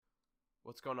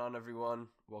What's going on, everyone?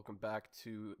 Welcome back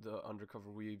to the Undercover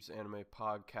Weebs Anime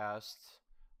Podcast.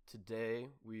 Today,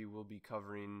 we will be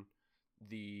covering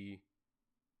the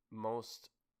most,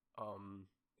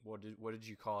 what did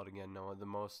you call it again, Noah?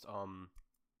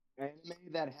 Anime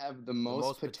that have the The most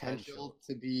most potential. potential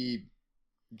to be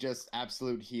just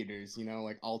absolute heaters,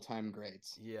 like all-time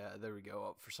greats. Yeah, there we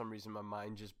go. For some reason, my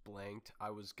mind just blanked. I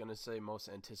was gonna say most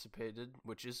anticipated,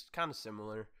 which is kind of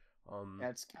similar. Um,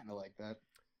 That's kind of like that.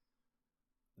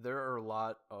 there are a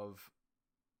lot of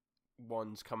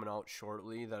ones coming out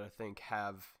shortly that I think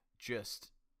have just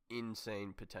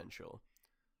insane potential.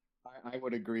 I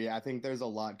would agree. I think there's a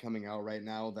lot coming out right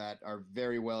now that are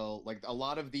very well, like a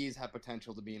lot of these have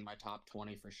potential to be in my top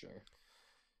 20 for sure.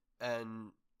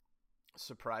 And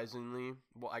surprisingly,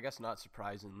 well, I guess not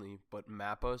surprisingly, but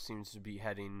Mappa seems to be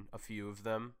heading a few of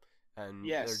them, and they're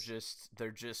Yes. just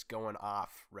they're just going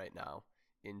off right now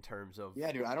in terms of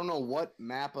Yeah, dude, I don't know what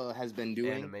Mappa has been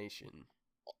doing. animation.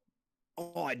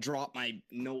 Oh, I dropped my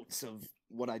notes of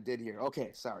what I did here.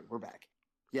 Okay, sorry, we're back.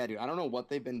 Yeah, dude, I don't know what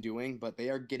they've been doing, but they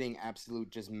are getting absolute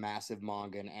just massive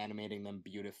manga and animating them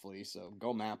beautifully. So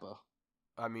go Mappa.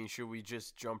 I mean, should we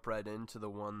just jump right into the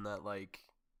one that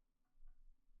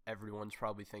everyone's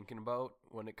probably thinking about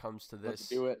Let's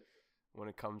do it. when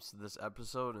it comes to this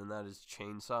episode, and that is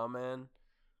Chainsaw Man?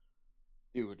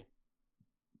 Dude,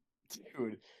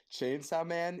 dude, Chainsaw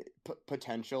Man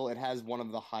potential. It has one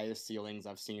of the highest ceilings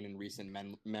I've seen in recent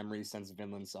memory since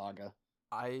Vinland Saga.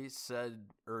 I said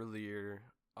earlier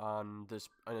on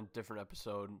a different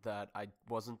episode that I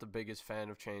wasn't the biggest fan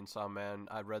of Chainsaw Man.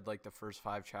 I read like the first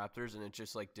 5 chapters and it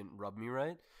just like didn't rub me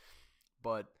right.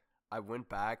 But I went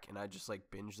back and I just like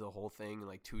binged the whole thing in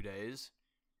like 2 days,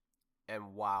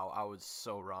 and wow, I was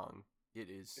so wrong. It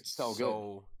is It's so good.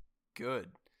 so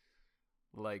good.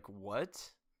 Like what?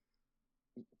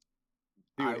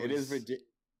 I Dude, it is was ridiculous.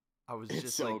 I was It's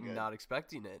just so like good. not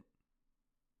expecting it.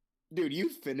 Dude, you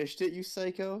finished it, you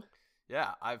psycho?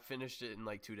 Yeah, I finished it in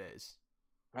like 2 days.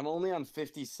 I'm only on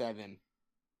 57.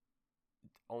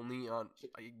 Only on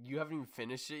You haven't even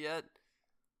finished it yet?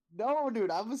 No,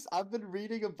 dude, I've been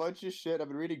reading a bunch of shit. I've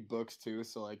been reading books too,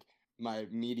 so like my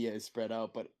media is spread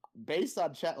out, but based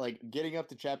on chat like getting up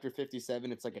to chapter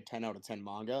 57, it's like a 10 out of 10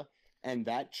 manga. And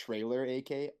that trailer,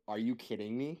 AK, are you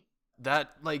kidding me? That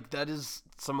is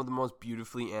some of the most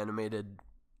beautifully animated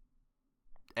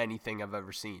anything I've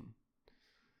ever seen.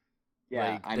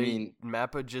 Yeah, Like I they mean,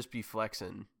 Mappa just be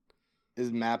flexing.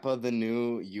 is Mappa the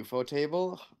new UFO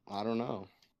table? I don't know.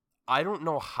 I don't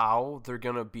know how they're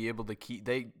gonna be able to keep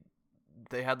they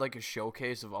had like a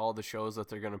showcase of all the shows that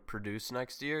they're gonna produce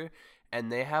next year,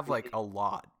 and they have like a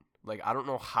lot. Like I don't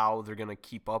know how they're gonna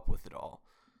keep up with it all.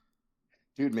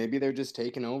 Dude, maybe they're just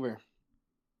taking over.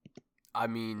 I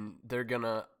mean, they're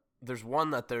gonna. There's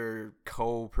one that they're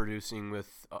co-producing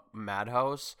with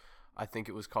Madhouse. I think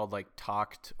it was called like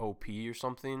Talked OP or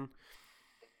something.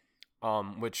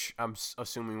 Which I'm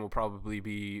assuming will probably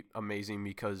be amazing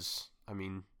because I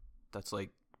mean, that's like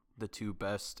the two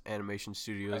best animation Right.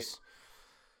 studios.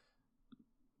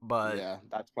 But Yeah,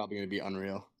 that's probably gonna be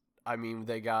unreal. I mean,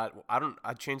 they got. I don't.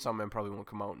 I Chainsaw Man probably won't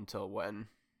come out until when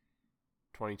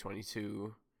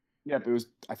 2022, Yep, it was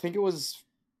I think it was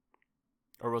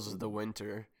or was it the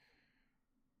winter?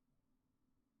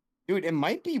 dude, it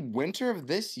might be winter of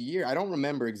this year. I don't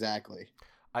remember exactly.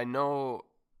 I know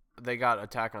they got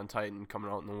Attack on Titan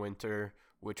coming out in the winter,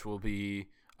 which will be.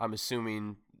 I'm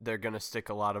assuming they're gonna stick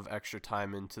a lot of extra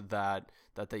time into that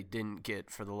they didn't get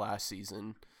for the last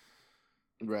season.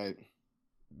 Right.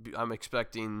 I'm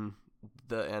expecting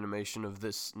the animation of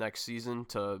this next season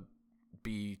to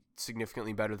be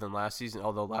significantly better than last season,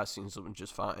 although last season was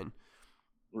just fine.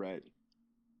 Right.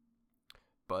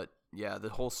 But yeah, the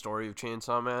whole story of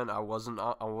Chainsaw Man, I wasn't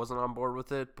on board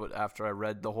with it, but after I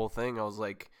read the whole thing, I was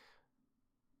like,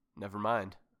 never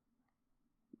mind.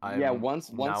 Yeah, I'm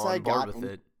once now I on board got with in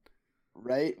it.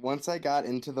 right, once I got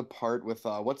into the part with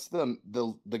what's the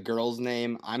girl's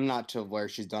name? I'm not to where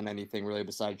she's done anything really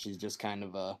besides she's just kind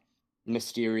of a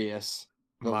mysterious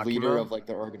the leader Makima, of like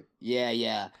the organ. Yeah,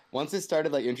 yeah. Once it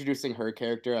started like introducing her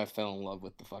character, I fell in love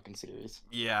with the fucking series.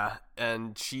 yeah,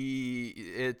 and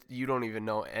you don't even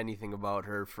know anything about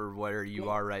her for where you No.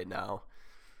 are right now.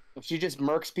 She just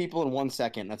murks people in 1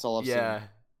 second. That's all I've seen. Yeah,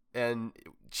 and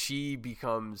she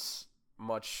becomes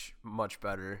much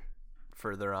better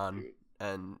further on, Dude.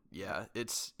 and yeah,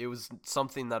 it was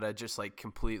something that I just like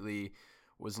completely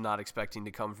was not expecting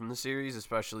to come from the series,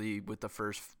 especially with the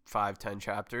first 5-10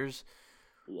 chapters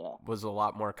Yeah. was a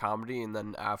lot more comedy, and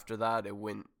then after that it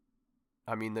went.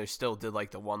 I mean, they still did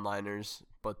like the one-liners,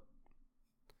 but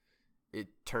it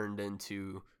turned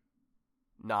into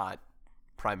not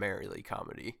primarily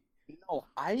comedy. No,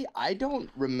 I don't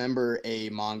remember a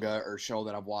manga or show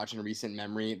that I've watched in recent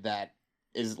memory that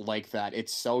is like that.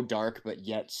 It's so dark but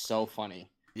yet so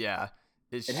funny. Yeah,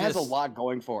 it's It has a just lot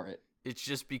going for it. it's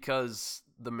just because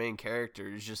the main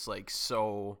character is just like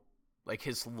so like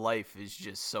his life is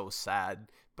just so sad,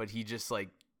 but he just like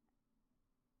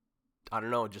I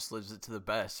don't know, just lives it to the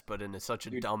best, but in such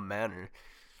a Dude, dumb manner.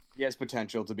 he has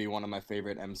potential to be one of my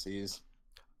favorite MCs.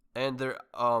 And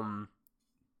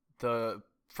the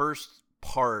first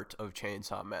part of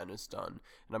Chainsaw Man is done,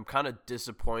 and I'm kind of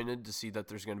disappointed to see that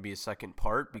there's going to be a second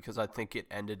part because I think it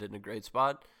ended in a great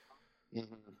spot.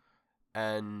 Mm-hmm.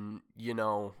 And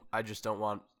I just don't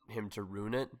want him to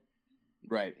ruin it,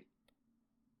 Right.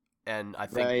 and I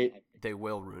think Right. they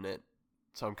will ruin it.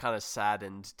 So I'm kind of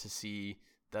saddened to see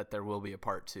that there will be a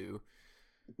part 2.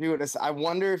 Dude, I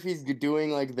wonder if he's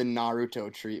doing like the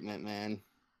Naruto treatment, man.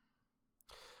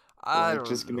 I Like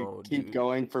just don't gonna know, keep dude.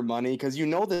 going for money because you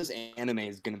know this anime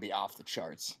is gonna be off the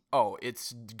charts. Oh,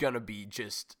 it's gonna be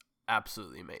just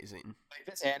absolutely amazing. Like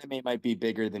this anime might be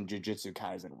bigger than Jujutsu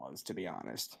Kaisen was, to be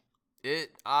honest.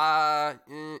 Yeah,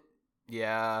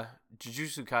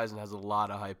 Jujutsu Kaisen has a lot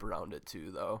of hype around it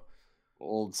too, though.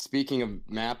 Well, speaking of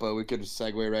Mappa, we could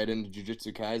segue right into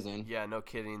Jujutsu Kaisen. Yeah, no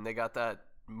kidding. They got that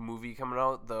movie coming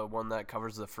out, the one that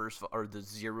covers the first or the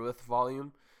 0th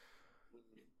volume,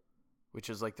 which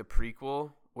is like the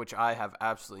prequel, which I have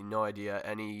absolutely no idea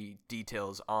any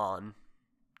details on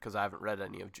because I haven't read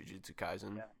any of Jujutsu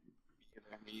Kaisen. Yeah,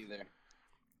 me either.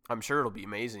 I'm sure it'll be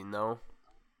amazing though.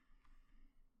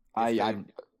 I'm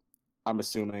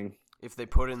assuming. If they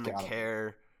put in the Gotta be.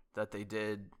 care that they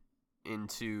did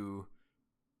into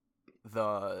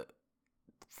the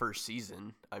first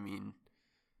season, I mean,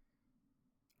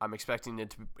 I'm expecting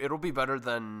it'll be better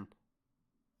than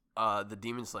the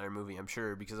Demon Slayer movie, I'm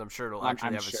sure, because I'm sure it'll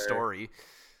actually have sure. a story.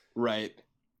 Right.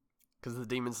 Because the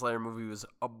Demon Slayer movie was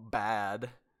bad.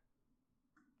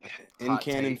 In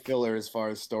canon filler as far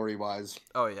as story wise.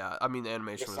 Oh yeah, I mean the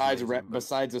animation Besides was amazing,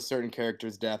 besides a certain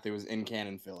character's death, it was in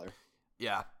canon filler.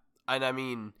 yeah, and I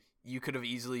mean you could have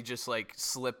easily just like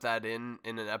slipped that in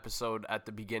an episode at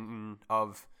the beginning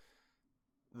of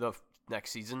the next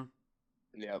season.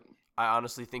 Yep. I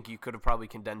honestly think you could have probably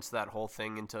condensed that whole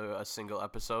thing into a single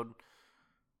episode.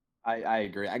 I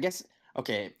agree. I guess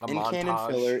okay. A In canon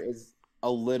montage. filler is a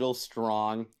little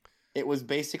strong. It was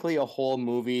basically a whole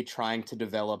movie trying to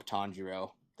develop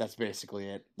Tanjiro. That's basically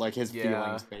it. Like his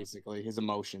feelings, basically his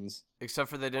emotions. Except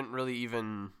for they didn't really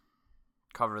even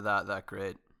cover that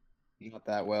great. Not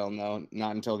that well, no.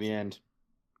 Not until the end.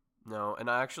 No, and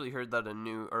I actually heard that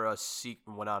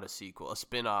a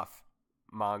spin-off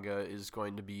manga is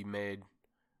going to be made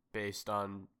based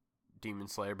on Demon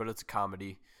Slayer, but it's a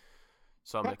comedy.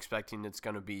 So I'm expecting it's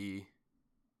going to be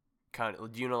kind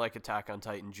of, like Attack on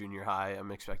Titan Junior High?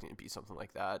 I'm expecting it to be something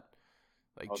like that.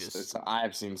 Like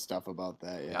I've seen stuff about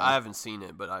that, yeah. I haven't seen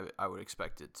it, but I would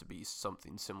expect it to be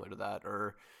something similar to that.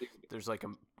 Or there's like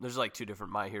 2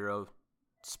 different My Hero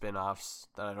spin-offs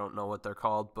that I don't know what they're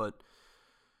called, but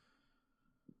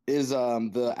is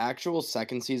the actual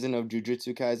second season of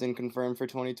Jujutsu Kaisen confirmed for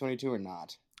 2022 or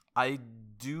not? I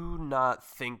do not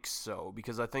think so,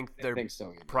 because I think they're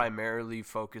primarily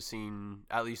focusing,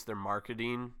 at least their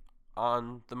marketing,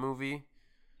 on the movie.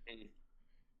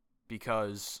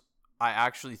 Because I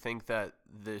actually think that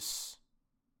the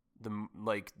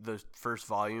first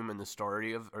volume and the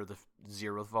story or the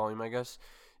 0th volume, I guess,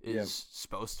 is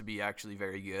supposed to be actually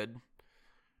very good.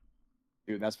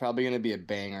 Dude, that's probably going to be a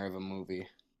banger of a movie.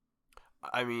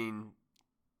 I mean,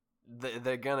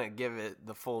 they're going to give it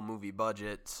the full movie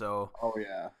budget, so... Oh,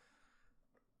 yeah.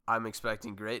 I'm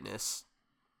expecting greatness.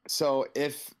 So,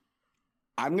 if...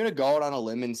 I'm going to go out on a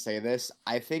limb and say this.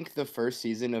 I think the first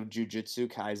season of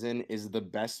Jujutsu Kaisen is the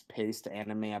best paced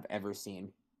anime I've ever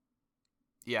seen.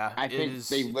 Yeah, I think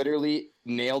they literally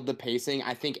nailed the pacing.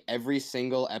 I think every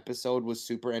single episode was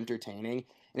super entertaining.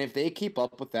 And if they keep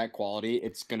up with that quality,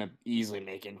 it's going to easily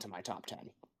make it into my top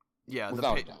 10. Yeah,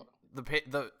 without a doubt.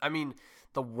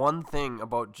 The one thing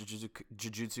about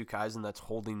Jujutsu Kaisen that's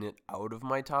holding it out of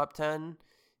my top 10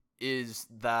 is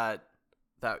that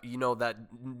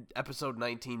episode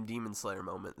 19 Demon Slayer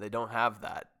moment. They don't have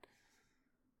that.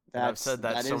 I've said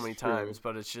that so many times,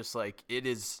 but it's just like it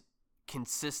is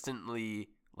consistently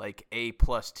like A+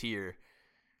 tier.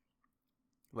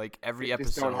 Like every episode,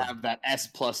 just don't have that S+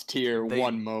 tier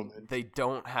one moment. They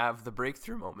don't have the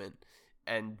breakthrough moment.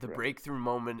 And the breakthrough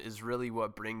moment is really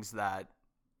what brings that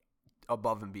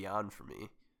above and beyond for me.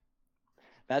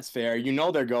 That's fair. You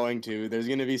know they're going to. There's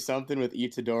going to be something with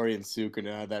Itadori and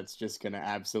Sukuna that's just going to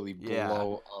absolutely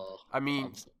blow. I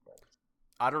mean,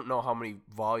 I don't know how many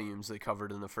volumes they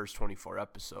covered in the first 24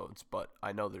 episodes, but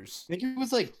I know there's I think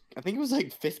it was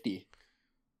like 50.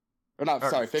 Or not, or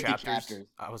sorry, 50 chapters.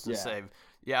 I was gonna Yeah. say,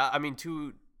 yeah. I mean,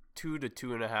 two to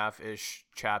 2.5 ish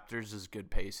chapters is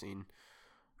good pacing,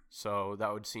 so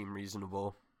that would seem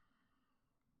reasonable.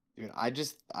 Dude,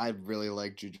 I really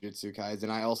like Jujutsu Kaisen.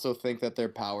 I also think that their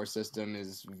power system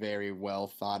is very well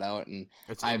thought out, and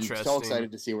It's I'm so interesting.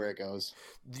 excited to see where it goes.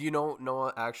 Do you know,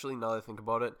 Noah? Actually, now that I think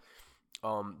about it,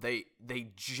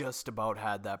 they just about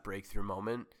had that breakthrough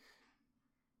moment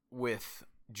with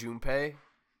Junpei,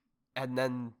 and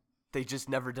then they just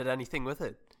never did anything with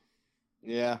it.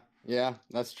 Yeah, yeah,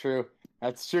 that's true.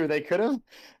 That's true. They could have,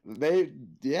 they,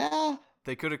 yeah.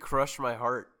 They could have crushed my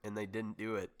heart, and they didn't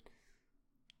do it.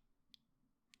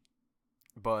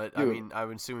 But I Dude, mean,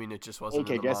 I'm assuming it just wasn't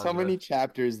okay, in the guess how manga. many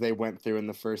chapters they went through in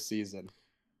the first season?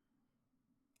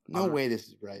 No I'm- way this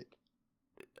is right.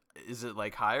 Is it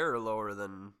like higher or lower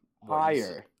than what you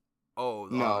Higher. said? Oh,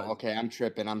 No, okay, I'm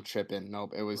tripping. I'm tripping.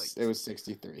 Nope, it was like-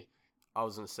 63. I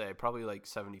was gonna say probably like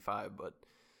 75, but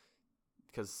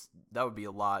because that would be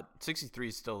a lot. 63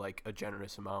 is still like a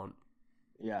generous amount.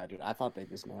 Yeah, dude, I thought they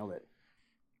just nailed it.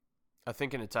 I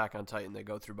think in Attack on Titan they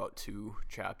go through about 2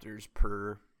 chapters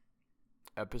per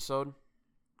episode.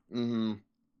 Mm-hmm.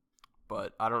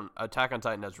 But I don't. Attack on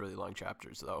Titan has really long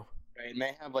chapters though. Right, and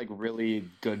they have like really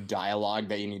good dialogue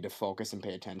that you need to focus and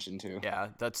pay attention to. Yeah,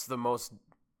 that's the most.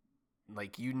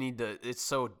 Like you need to. It's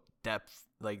so depth.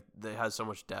 Like it has so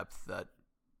much depth that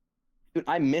Dude,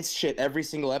 I miss shit every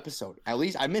single episode. At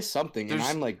least I miss something, and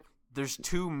There's- I'm like, there's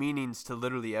 2 meanings to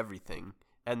literally everything,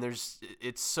 and it's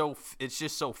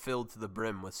just so filled to the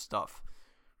brim with stuff.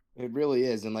 it really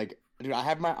is. And like, dude, I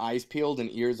have my eyes peeled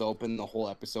and ears open the whole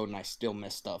episode, and I still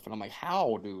miss stuff. And I'm like,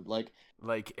 how, dude? Like,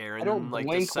 Like Aaron I don't in like the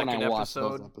blink when second I watch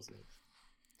those episode. episodes.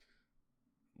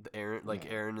 Yeah.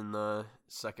 Aaron in the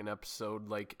second episode,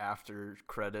 like after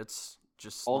credits,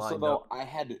 just Also, lined though, up. I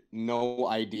had no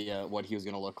idea what he was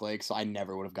gonna look like, so I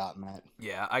never would have gotten that.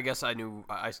 Yeah, I guess I knew.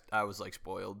 I was like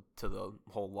spoiled to the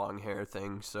whole long hair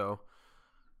thing, so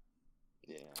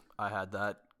Yeah. I had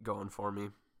that going for me.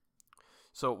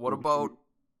 So Mhm.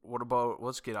 what about?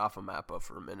 Let's get off of Mappa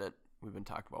for a minute. We've been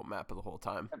talking about Mappa the whole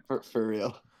time. For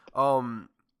real.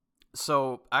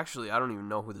 So actually, I don't even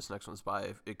know who this next one's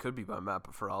by. It could be by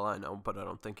Mappa for all I know, but I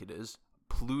don't think it is.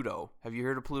 Pluto. Have you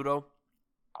heard of Pluto?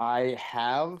 I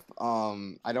have.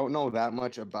 I don't know that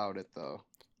much about it though.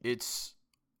 It's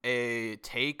a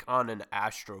take on an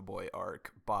Astro Boy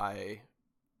arc by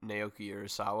Naoki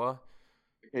Urasawa.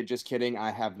 Okay, just kidding.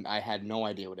 I had no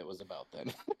idea what it was about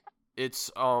then.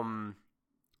 It's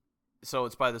so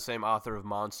it's by the same author of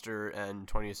Monster and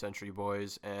 20th Century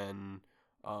Boys and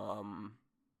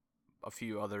a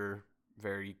few other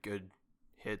very good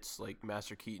hits like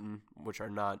Master Keaton, which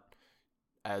are not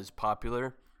as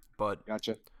popular, but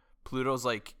Gotcha. Pluto's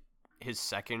like his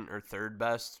second or third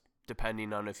best,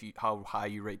 depending on how high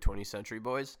you rate 20th Century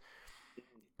Boys,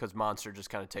 because Monster just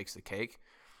kind of takes the cake.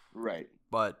 Right.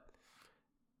 But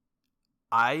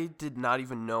I did not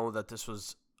even know that this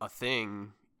was a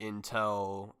thing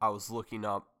until I was looking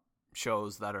up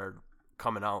shows that are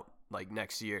coming out like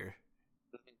next year,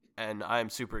 and I am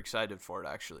super excited for it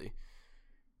actually.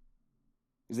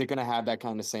 Is it gonna have that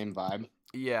kind of same vibe?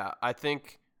 Yeah, I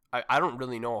think I don't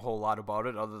really know a whole lot about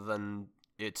it other than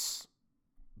it's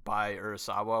by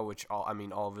Urasawa, which all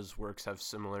of his works have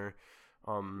similar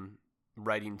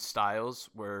writing styles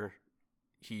where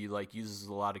he like uses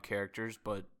a lot of characters,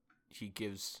 but he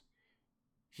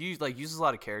like uses a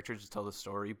lot of characters to tell the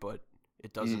story, but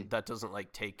it doesn't that doesn't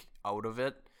like take out of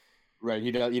it. Right.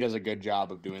 He does a good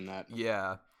job of doing that.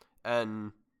 Yeah,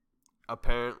 and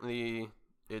apparently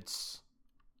it's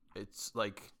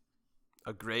like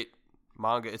a great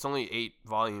manga. It's only 8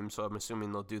 volumes, so I'm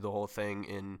assuming they'll do the whole thing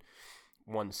in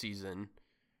one season.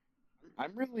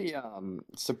 I'm really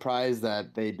surprised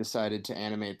that they decided to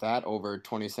animate that over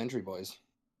 20th Century Boys.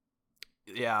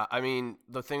 Yeah, I mean,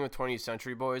 the thing with 20th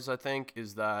Century Boys, I think,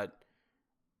 is that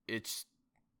it's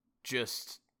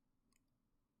just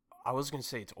I was going to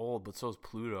say it's old, but so is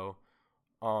Pluto.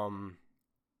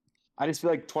 I just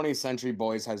feel like 20th Century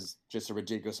Boys has just a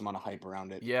ridiculous amount of hype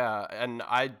around it. Yeah, and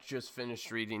I just finished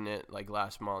reading it like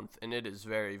last month, and it is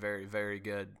very, very, very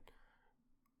good.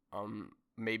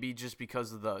 Maybe just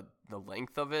because of the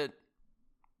length of it,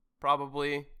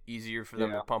 probably easier for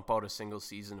them to pump out a single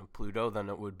season of Pluto than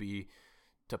it would be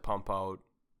to pump out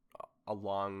a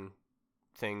long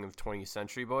thing of 20th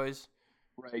Century Boys.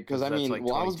 Right, because I that's mean, like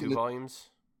well, 22 volumes.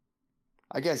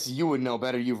 I guess you would know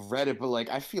better. You've read it, but like,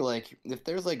 I feel like if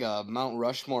there's like a Mount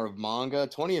Rushmore of manga,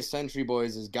 20th Century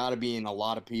Boys has got to be in a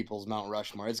lot of people's Mount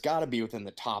Rushmore. It's got to be within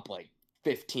the top like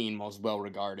 15 most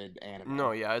well-regarded anime.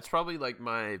 No, yeah, it's probably like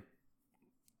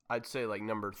I'd say like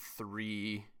number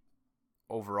 3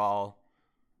 overall.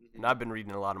 And I've been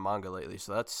reading a lot of manga lately,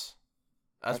 so that's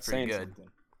pretty saying good. something.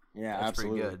 Yeah, That's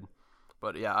absolutely. pretty good.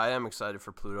 But yeah, I am excited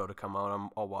for Pluto to come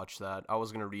out. I'll watch that. I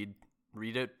was gonna read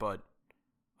it, but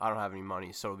I don't have any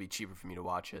money, so it'll be cheaper for me to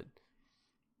watch it.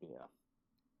 Yeah.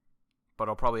 But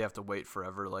I'll probably have to wait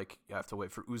forever. Like I have to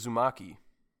wait for Uzumaki.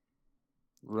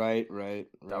 Right.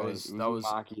 That was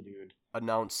Uzumaki, dude.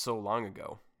 announced so long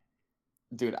ago.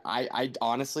 Dude, I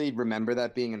honestly remember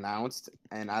that being announced,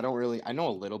 and I know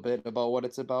a little bit about what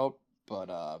it's about,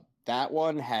 but that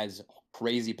one has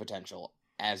crazy potential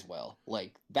as well.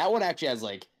 Like that one actually has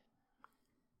like,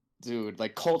 dude,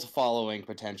 like cult following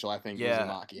potential. I think Yeah,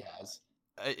 Uzumaki has.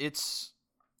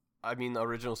 I mean, the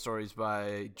original story is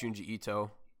by Junji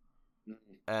Ito, Mhm.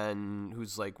 and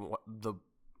who's like the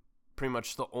pretty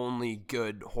much the only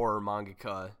good horror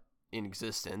mangaka in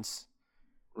existence.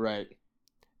 Right.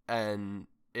 And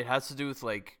it has to do with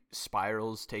like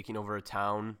spirals taking over a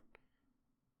town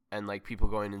and like people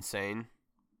going insane.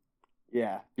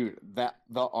 Yeah, dude, that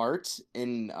the art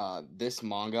in this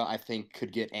manga I think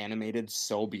could get animated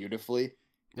so beautifully.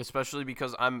 Especially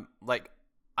because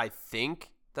I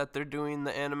think that they're doing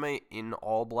the anime in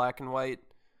all black and white.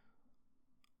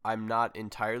 I'm not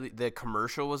entirely. The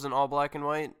commercial was in all black and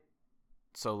white,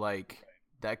 so like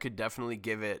that could definitely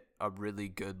give it a really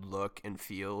good look and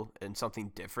feel and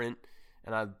something different.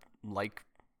 And I like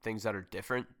things that are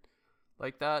different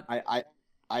like that.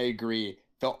 I agree.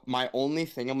 Though my only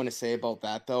thing I'm gonna say about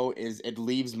that though is it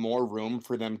leaves more room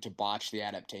for them to botch the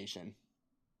adaptation.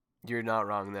 You're not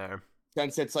wrong there.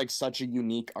 Since it's like such a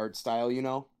unique art style, you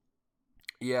know?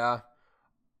 Yeah,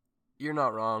 you're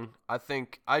not wrong. I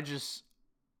think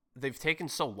they've taken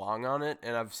so long on it,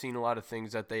 and I've seen a lot of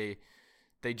things that they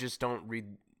just don't read.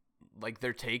 Like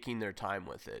they're taking their time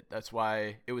with it. That's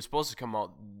why it was supposed to come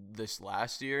out this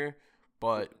last year,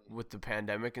 but with the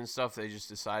pandemic and stuff, they just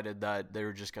decided that they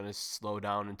were just gonna slow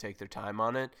down and take their time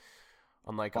on it.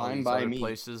 Unlike all Fine these by other me.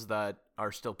 places that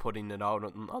are still putting it out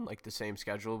on like the same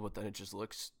schedule, but then it just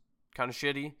looks kind of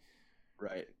shitty.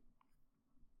 Right.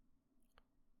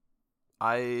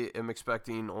 I am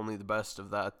expecting only the best of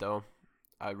that, though.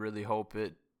 I really hope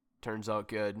it turns out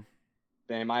good.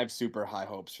 Damn, I have super high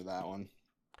hopes for that one.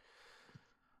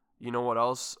 You know what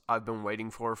else I've been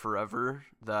waiting for forever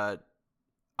that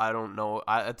I don't know.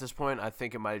 At this point, I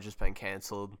think it might have just been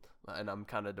canceled, and I'm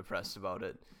kind of depressed about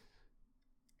it.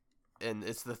 And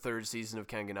it's the 3rd season of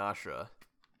Kengan Ashura.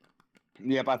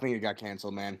 Yep, I think it got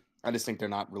canceled, man. I just think they're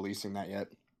not releasing that yet.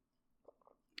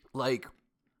 Like,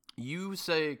 you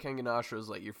say Kengan Ashura is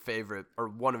like your favorite, or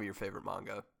one of your favorite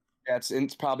manga. Yeah,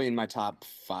 it's probably in my top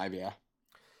 5, yeah.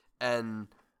 And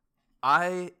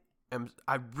I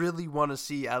really want to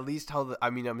see at least how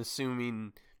I'm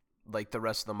assuming like the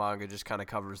rest of the manga just kind of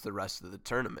covers the rest of the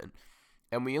tournament.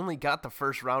 And we only got the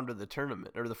first round of the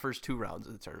tournament, or the first 2 rounds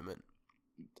of the tournament.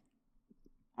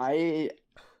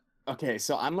 Okay,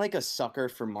 so I'm like a sucker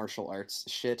for martial arts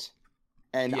shit.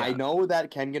 And I Yeah. know that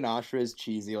Kengan Ashura is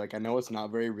cheesy, like I know it's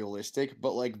not very realistic,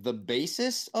 but like the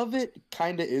basis of it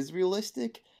kind of is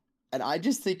realistic. And I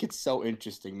just think it's so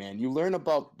interesting, man. You learn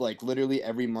about like literally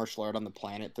every martial art on the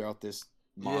planet throughout this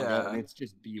manga, and Yeah. it's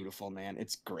just beautiful, man.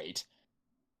 It's great.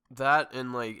 That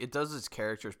and like it does its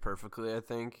characters perfectly, I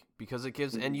think, because it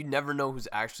gives Mhm. and you never know who's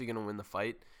actually going to win the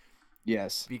fight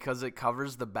Yes. because it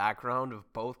covers the background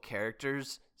of both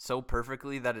characters so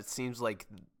perfectly that it seems like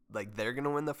they're going to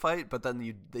win the fight, but then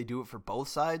they do it for both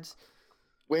sides.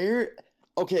 Where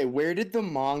where did the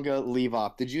manga leave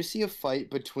off? Did you see a fight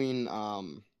between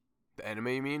The anime,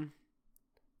 you mean?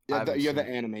 I yeah, haven't you're the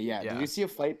seen. anime, yeah. Did Yeah. you see a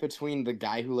fight between the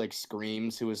guy who like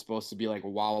screams, who was supposed to be like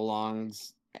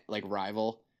Wowlong's like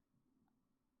rival?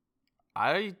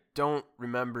 I don't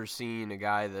remember seeing a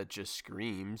guy that just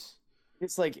screams.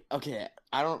 It's like, okay,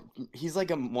 I don't. He's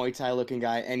like a Muay Thai looking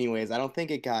guy. Anyways, I don't think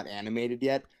it got animated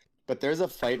yet. But there's a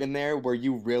fight in there where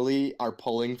you really are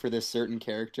pulling for this certain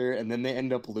character, and then they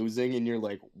end up losing, and you're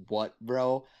like, "What,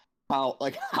 bro? How?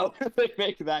 Like, how did they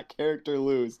make that character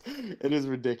lose? It is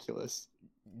ridiculous."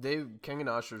 Kengan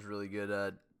Ashura is really good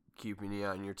at keeping you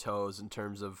on your toes in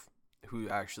terms of who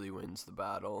actually wins the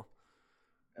battle.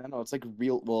 I don't know. It's like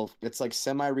real. Well, it's like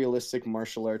semi-realistic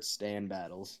martial arts stand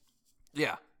battles.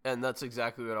 Yeah, and that's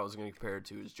exactly what I was going to compare it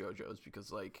to is JoJo's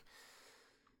because like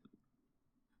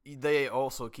they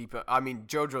also keep. I mean,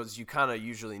 JoJo's you kind of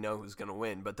usually know who's going to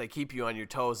win, but they keep you on your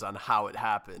toes on how it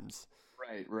happens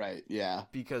Right. Yeah,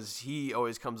 because he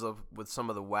always comes up with some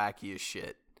of the wackiest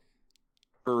shit.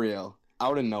 for real.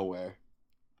 Out of nowhere.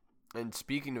 And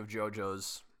speaking of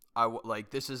JoJo's, like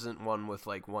this isn't one with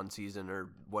like one season or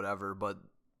whatever, but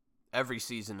every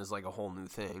season is like a whole new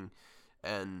thing.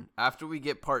 And after we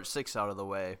get part 6 out of the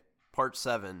way, part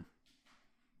 7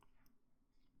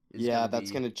 is Yeah, gonna that's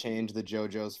be. gonna change the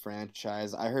JoJo's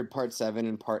franchise. I heard part 7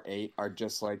 and part 8 are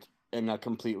just like in a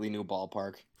completely new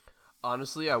ballpark.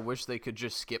 Honestly, I wish they could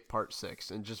just skip part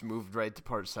 6 and just move right to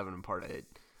part 7 and part 8.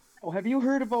 Oh, have you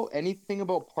heard about anything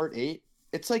about part 8?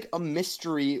 It's like a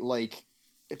mystery, like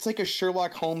it's like a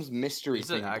Sherlock Holmes mystery Is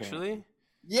thing. it Apparently. actually?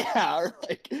 Yeah, or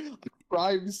like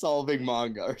crime-solving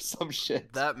manga or some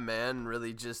shit. That man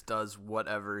really just does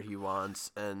whatever he wants,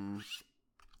 and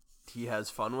he has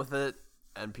fun with it,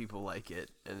 and people like it,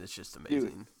 and it's just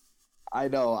amazing. I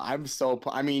know. I mean,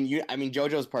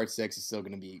 JoJo's part 6 is still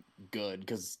gonna be good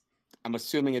because I'm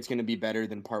assuming it's gonna be better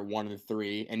than part 1 and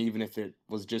 3. And even if it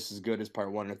was just as good as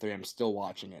part 1 or 3, I'm still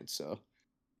watching it. So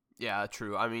Yeah,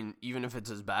 true. I mean, even if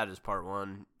it's as bad as part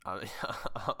 1,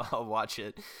 I'll watch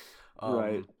it.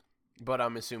 Right. But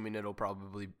I'm assuming it'll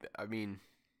probably. I mean,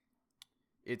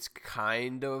 it's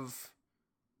kind of,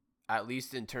 at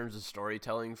least in terms of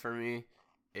storytelling for me,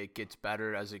 it gets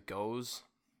better as it goes.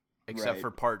 Except Right.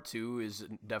 for part 2 is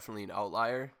definitely an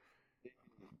outlier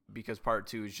because part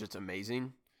 2 is just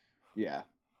amazing Yeah.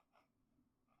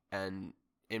 and,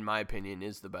 in my opinion,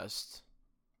 is the best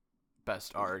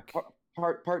arc.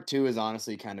 Part 2 is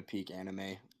honestly kind of peak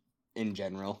anime in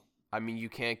general. I mean, you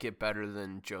can't get better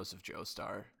than Joseph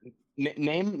Joestar.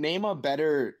 Name a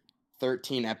better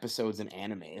 13 episodes in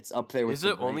anime. It's up there with Is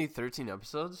The it only Great. 13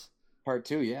 episodes? Part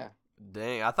 2, yeah.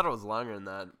 Dang, I thought it was longer than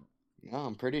that. No,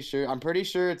 I'm pretty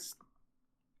sure it's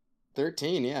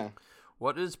 13, yeah.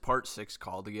 What is part 6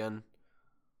 called again?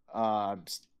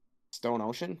 Stone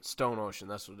Ocean? Stone Ocean,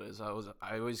 that's what it is.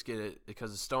 I always get it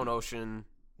because it's Stone Ocean,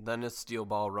 then it's Steel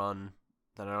Ball Run,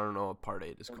 then I don't know what part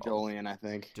 8 is called. Jolien, I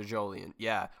think. Jojolian.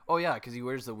 Yeah. Oh yeah, because he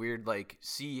wears the weird like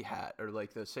sea hat or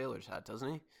like the sailor's hat,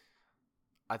 doesn't he?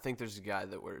 I think there's a guy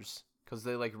that wears because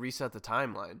they like reset the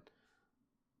timeline.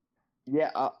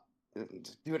 Yeah,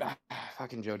 dude,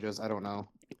 fucking JoJo's, I don't know.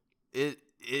 It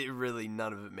really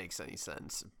none of it makes any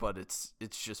sense, but it's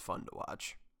just fun to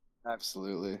watch.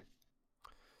 Absolutely.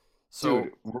 So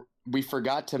Dude, we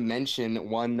forgot to mention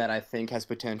one that I think has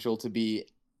potential to be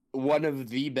one of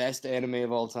the best anime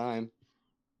of all time.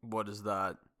 what is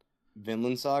that?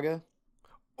 Vinland Saga.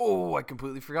 Oh, I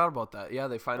completely forgot about that. Yeah,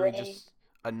 they finally Bro. just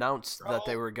announced that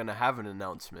they were gonna have an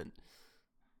announcement,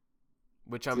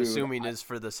 which I'm Dude, assuming is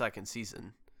for the second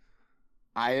season.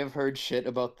 I have heard shit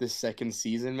about this second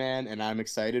season, man, and I'm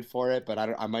excited for it, but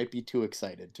I might be too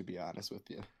excited to be honest with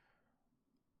you.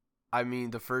 I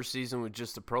mean, the first season was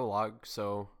just a prologue,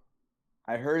 so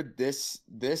I heard this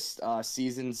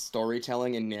season's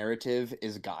storytelling and narrative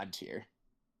is god tier.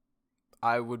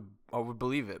 I would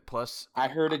believe it. Plus, I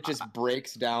heard it just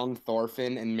breaks down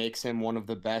Thorfinn and makes him one of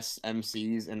the best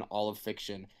MCs in all of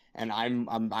fiction, and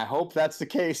I hope that's the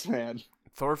case, man.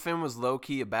 Thorfinn was low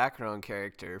key a background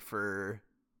character for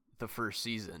the first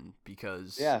season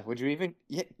because Yeah, would you even?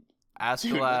 Yeah,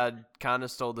 Askeladd kind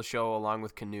of stole the show along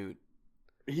with Canute.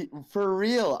 for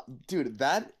real, dude.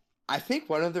 That I think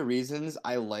one of the reasons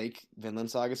I like Vinland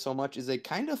Saga so much is they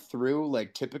kind of threw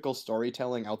like typical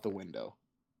storytelling out the window.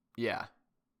 Yeah,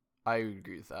 I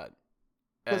agree with that.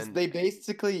 Because And they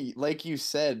basically, like you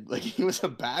said, like he was a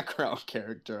background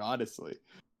character, honestly.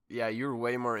 yeah, you were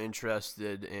way more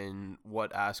interested in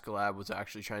what Askeladd was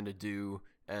actually trying to do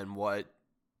and what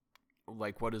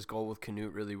his goal with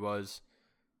Canute really was.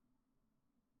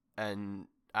 And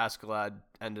Askeladd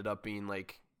ended up being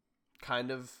like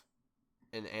kind of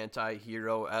an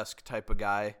anti-hero-esque type of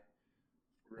guy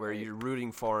where you're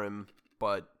rooting for him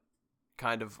but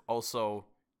kind of also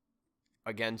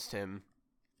against him.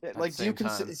 Yeah, at like, the do you same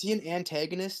consider time. is he an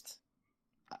antagonist?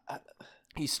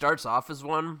 He starts off as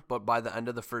one, but by the end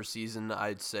of the first season,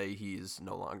 I'd say he's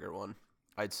no longer one.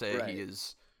 I'd say Right. he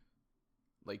is,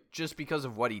 like, just because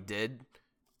of what he did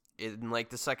in, like,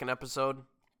 the second episode,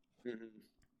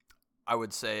 I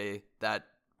would say that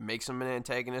makes him an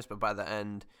antagonist, but by the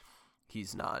end,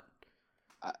 he's not.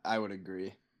 I would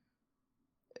agree.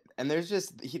 And there's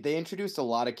just they introduced a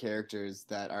lot of characters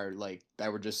that are like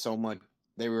that were just so much.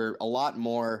 They were a lot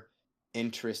more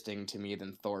interesting to me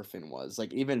than Thorfinn was.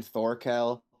 Like even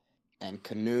Thorkel and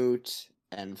Canute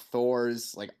and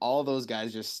Thor's like all those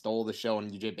guys just stole the show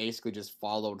and you basically just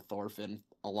followed Thorfinn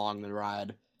along the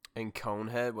ride. And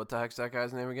Conehead, what the heck's that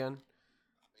guy's name again?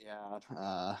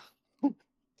 Yeah.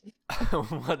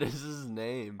 What is his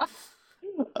name?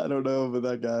 I don't know, but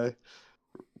that guy,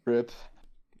 Rip.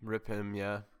 Rip him,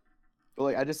 yeah. But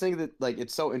like, I just think that like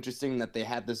it's so interesting that they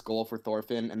had this goal for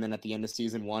Thorfinn, and then at the end of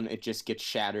season 1, it just gets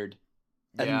shattered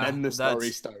And Yeah, then the story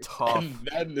that's starts. tough. And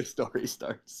then the story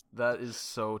starts. That is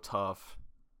so tough.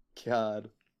 God.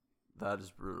 That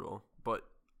is brutal. But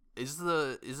is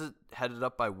it headed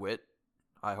up by Wit?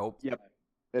 I hope. Yep.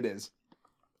 It is.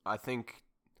 I think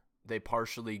they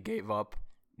partially gave up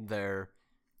their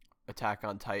Attack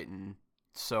on Titan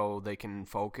so they can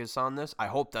focus on this. I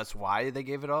hope that's why they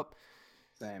gave it up.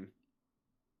 Same.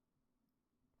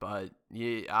 But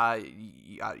you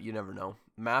never know.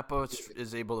 Mappa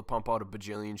is able to pump out a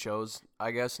bajillion shows,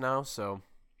 I guess now. So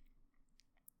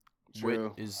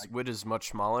True. Wit is much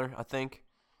smaller, I think.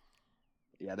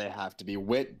 Yeah, they have to be.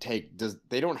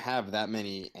 They don't have that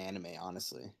many anime,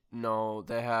 honestly. No,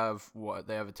 they have what?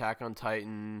 They have Attack on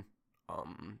Titan,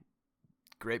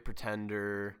 Great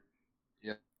Pretender,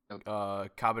 Yeah.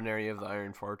 Cabaneri of the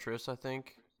Iron Fortress, I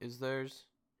think, is theirs.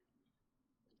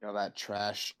 That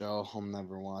trash show. I'll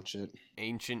never watch it.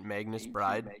 Ancient Magnus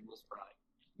Bride.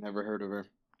 Never heard of her.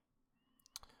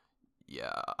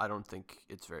 Yeah, I don't think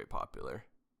it's very popular.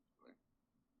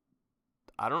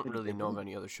 I don't really know of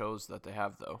any other shows that they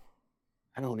have, though.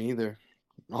 I don't either.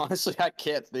 Honestly, I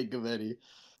can't think of any.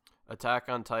 Attack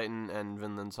on Titan and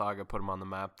Vinland Saga put them on the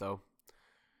map, though.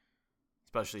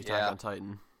 Especially Attack on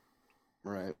Titan.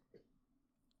 Right.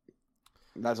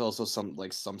 That's also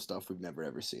some stuff we've never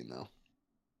ever seen, though.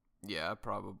 Yeah,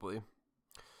 probably.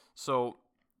 So,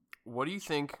 what do you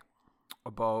think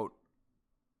about,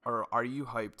 or are you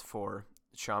hyped for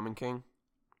Shaman King?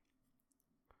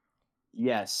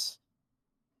 Yes.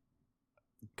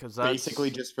 Because that's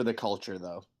basically just for the culture,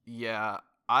 though. Yeah,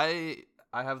 I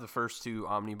have the first two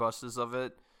omnibuses of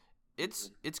it.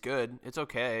 It's good. It's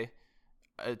okay.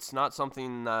 It's not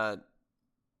something that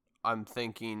I'm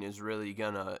thinking is really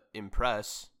gonna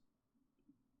impress,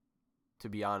 to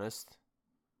be honest.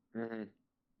 Mm-hmm.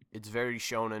 It's very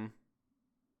shonen.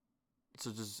 It's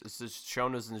just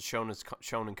shonen and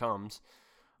shonen comes.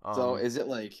 So is it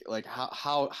like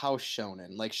how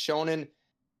shonen? Like shonen.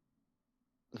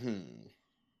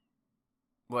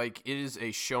 Like it is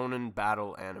a shonen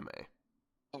battle anime.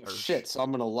 Oh shit! So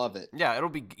I'm gonna love it. Yeah,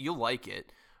 you'll like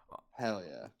it. Hell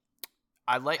yeah.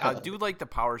 I do like the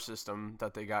power system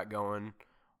that they got going.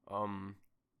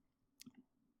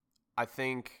 I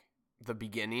think the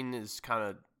beginning is kind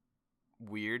of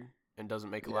weird and doesn't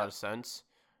make a lot of sense.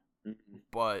 Mm-hmm.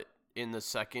 But in the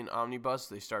second omnibus,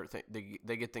 they start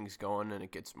they get things going and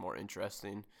it gets more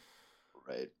interesting.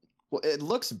 Right. Well, it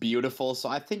looks beautiful, so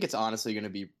I think it's honestly going to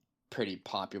be pretty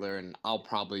popular, and I'll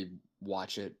probably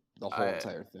watch it the whole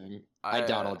entire thing. I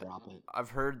doubt I'll drop it.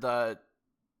 I've heard that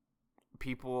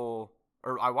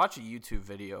I watched a YouTube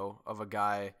video of a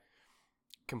guy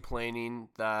complaining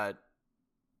that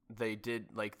they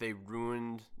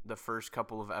ruined the first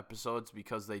couple of episodes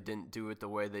because they didn't do it the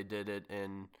way they did it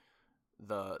in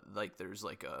there's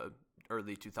like a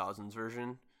early 2000s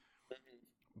version.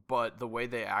 But the way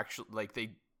they actually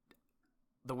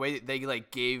the way they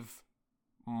gave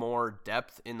more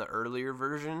depth in the earlier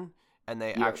version, and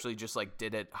they actually just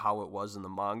did it how it was in the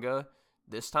manga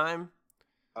this time.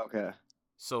 Okay.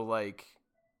 So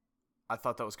I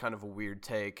thought that was kind of a weird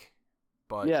take,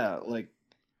 but yeah,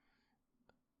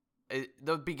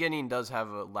 the beginning does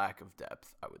have a lack of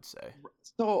depth, I would say.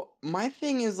 So my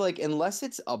thing is unless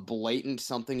it's a blatant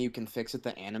something you can fix with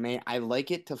the anime, I like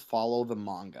it to follow the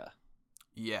manga.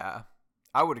 Yeah,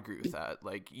 I would agree with that.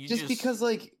 Just because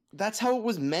that's how it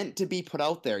was meant to be put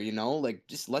out there,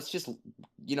 let's just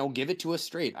give it to us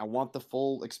straight. I want the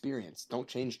full experience. Don't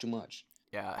change too much.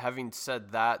 Yeah, having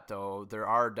said that though, there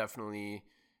are definitely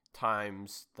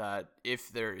times that if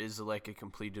there is a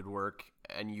completed work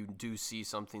and you do see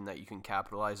something that you can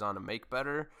capitalize on and make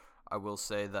better, I will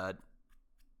say that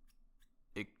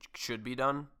it should be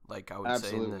done. I would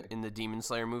Absolutely. say in the Demon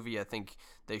Slayer movie, I think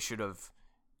they should have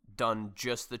done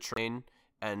just the train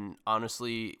and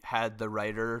honestly had the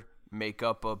writer make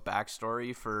up a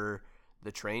backstory for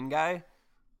the train guy.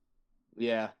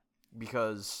 Yeah.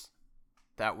 Because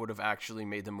that would have actually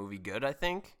made the movie good, I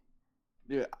think.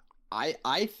 Yeah.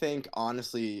 I think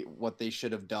honestly what they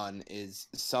should have done is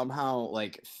somehow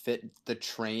fit the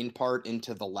train part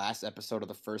into the last episode of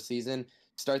the first season.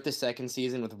 Start the second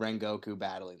season with Rengoku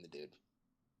battling the dude.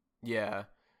 Yeah.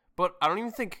 But I don't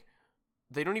even think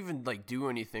they don't even do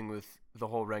anything with the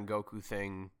whole Rengoku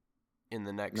thing in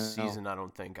the next season, I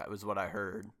don't think. That was what I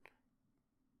heard.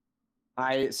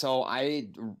 I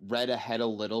read ahead a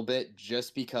little bit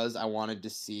just because I wanted to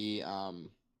see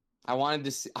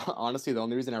honestly, the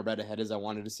only reason I read ahead is I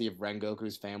wanted to see if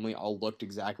Rengoku's family all looked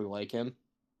exactly like him.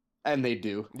 And they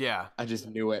do. Yeah. I just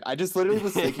knew it. I just literally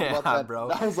was thinking about that.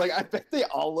 Bro. I was like, I bet they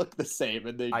all look the same,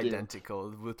 and they identical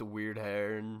do. With the weird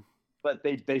hair and But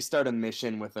they start a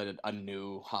mission with a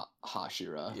new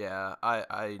Hashira. Yeah,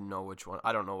 I know which one.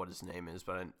 I don't know what his name is,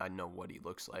 but I know what he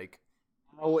looks like.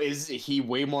 How is he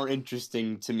way more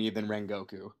interesting to me than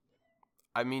Rengoku?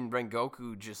 I mean,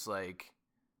 Rengoku just like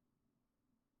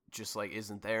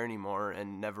isn't there anymore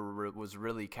and never was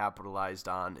really capitalized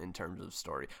on in terms of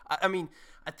story. I mean,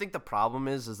 I think the problem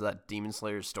is that Demon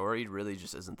Slayer's story really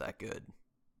just isn't that good.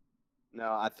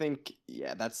 No, I think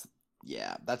that's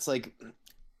like,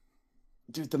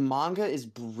 dude, the manga is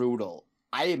brutal.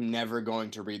 I am never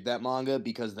going to read that manga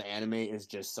because the anime is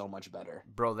just so much better.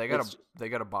 Bro, It's they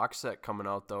got a box set coming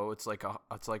out though. It's like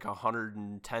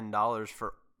 $110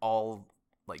 for all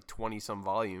like 20 some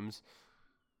volumes.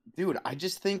 dude, I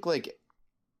just think like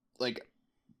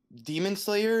Demon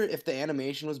Slayer, if the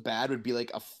animation was bad, would be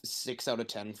like a 6 out of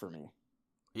 10 for me.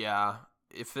 Yeah,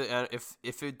 if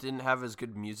it didn't have as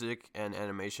good music and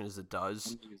animation as it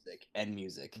does, And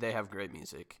music. they have great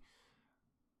music.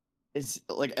 It's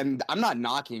like, and I'm not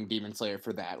knocking Demon Slayer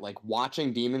for that. Like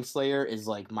watching Demon Slayer is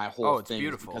like my whole Oh, it's thing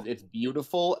beautiful. because it's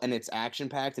beautiful and it's action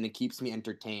packed and it keeps me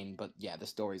entertained. But yeah, the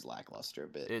story's lackluster a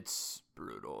bit. It's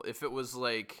brutal. If it was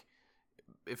like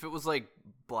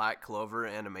Black Clover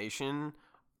animation,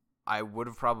 I would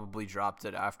have probably dropped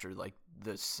it after like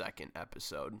the second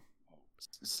episode.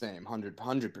 Same,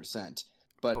 100%.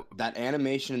 But But that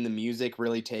animation and the music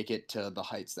really take it to the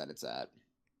heights that it's at.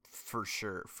 for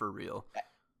sure, for real.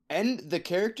 And the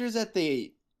characters that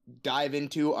they dive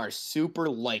into are super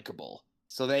likable.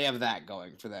 So they have that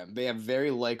going for them. They have very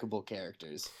likable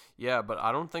characters. Yeah, but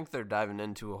I don't think they're diving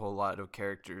into a whole lot of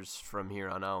characters from here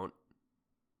on out.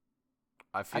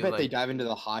 I I feel bet they like dive into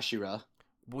the Hashira.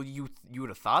 well, you would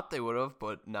have thought they would have,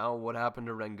 but now what happened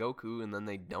to Rengoku, and then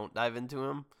they don't dive into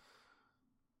him?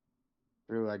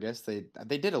 True, I guess they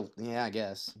did a yeah, I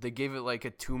guess. They gave it like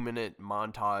a 2 minute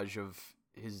montage of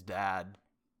his dad.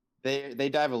 They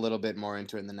dive a little bit more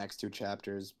into it in the next two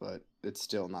chapters, but it's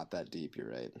still not that deep, you're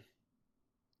right.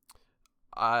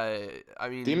 I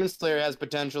mean, Demon Slayer has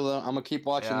potential though. I'm gonna keep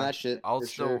watching yeah, that shit for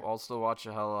sure. I'll still watch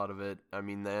the hell out of it. I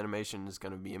mean, the animation is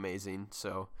gonna be amazing,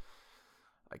 so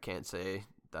I can't say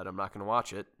that I'm not gonna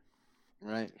watch it.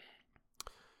 Right.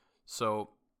 So,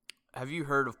 have you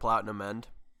heard of Platinum End?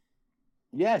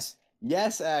 Yes.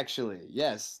 Yes, actually.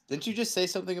 Yes. Didn't you just say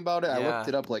something about it? I Yeah. looked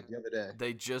it up like the other day.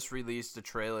 They just released a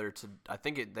trailer to.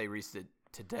 They released it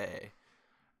today,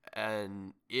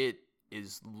 and it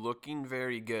is looking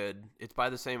very good. It's by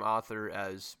the same author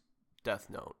as Death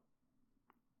Note,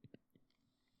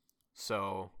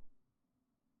 so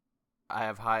I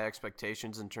have high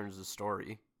expectations in terms of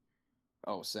story.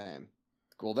 Oh, same.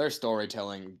 Cool. Their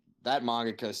storytelling, that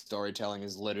mangaka storytelling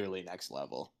is literally next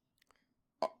level.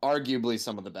 Arguably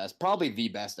some of the best, probably the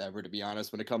best ever, to be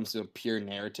honest, when it comes to a pure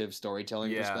narrative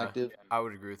storytelling Yeah, perspective. I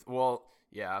would agree with. Well,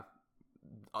 yeah,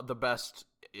 the best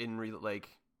in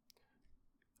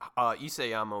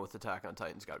Isayama with Attack on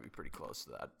Titan's got to be pretty close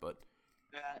to that, but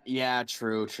Yeah,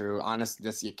 true, true. Honestly,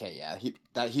 that's okay.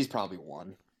 Yeah, he's probably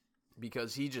one.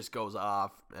 because he just goes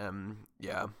off,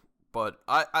 yeah. But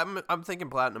I'm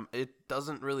thinking Platinum. It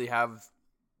doesn't really have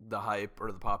the hype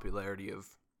or the popularity of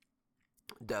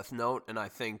Death Note, and I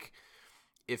think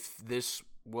if this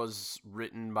was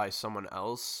written by someone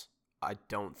else, I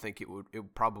don't think it would.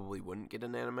 It probably wouldn't get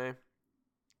an anime.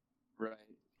 Right.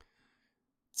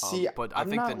 See, But I I'm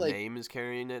think the not like. name is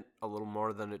carrying it a little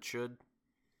more than it should.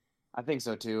 I think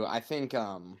so too. I think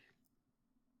I'm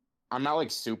not like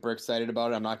super excited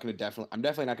about it. I'm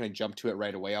definitely not gonna jump to it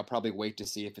right away. I'll probably wait to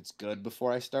see if it's good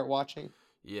before I start watching.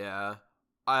 Yeah,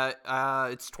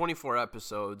 it's 24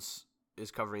 episodes,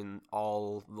 is covering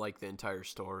all like the entire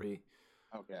story.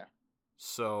 Okay.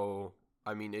 So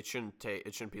I mean, it shouldn't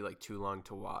be like too long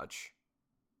to watch.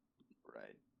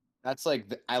 Right. That's like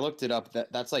I looked it up.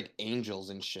 That's like angels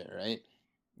and shit, right?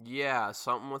 Yeah,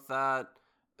 something with that.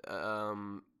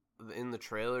 Um, in the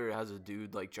trailer, it has a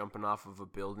dude like jumping off of a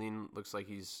building. Looks like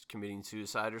he's committing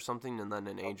suicide or something, and then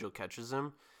an angel catches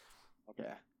him.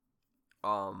 Okay.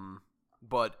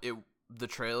 But the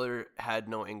trailer had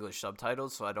no English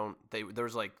subtitles, so I don't. There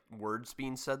was like words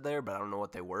being said there, but I don't know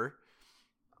what they were.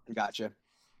 Gotcha.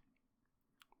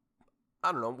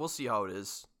 I don't know. We'll see how it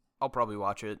is. I'll probably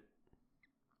watch it.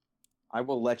 I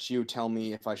will let you tell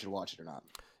me if I should watch it or not.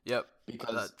 Yep,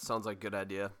 Because that sounds like a good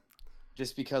idea.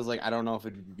 just because like I don't know if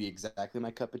it would be exactly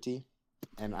my cup of tea,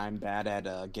 and I'm bad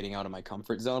at getting out of my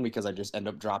comfort zone because I just end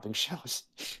up dropping shows.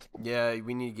 Yeah,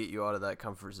 we need to get you out of that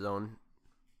comfort zone.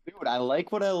 Dude, I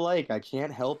like what I like. I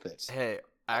can't help it. Hey,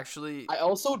 actually, I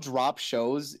also drop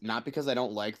shows not because I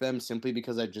don't like them, simply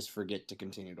because I just forget to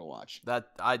continue to watch. that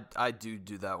I do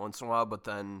that once in a while, but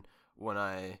then when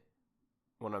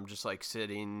I'm just like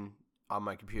sitting on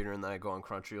my computer, and then I go on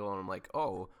Crunchyroll, and I'm like,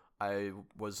 oh, I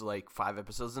was like 5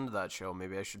 episodes into that show.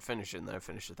 Maybe I should finish it, and then I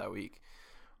finished it that week.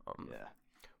 Yeah.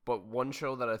 But one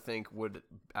show that I think would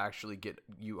actually get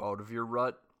you out of your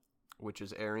rut, which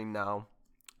is airing now,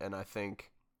 and I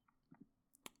think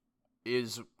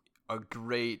is a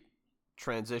great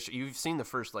transition. You've seen the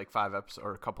first like 5 episodes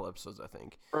or a couple episodes, I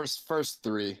think. First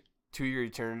 3. To Your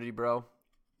Eternity, bro.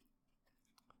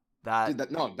 That,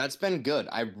 Dude, that's been good.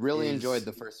 I really is- enjoyed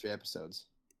the first 3 episodes.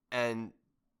 and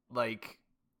like,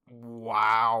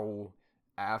 wow.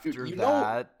 After Dude,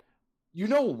 that, You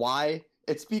know why?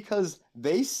 It's because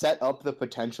they set up the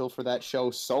potential for that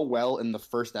show so well in the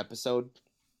first episode.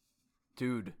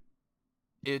 dude,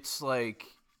 it's like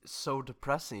so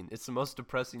depressing. It's the most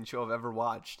depressing show I've ever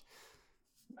watched.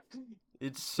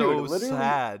 It's so Dude, literally-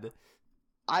 sad.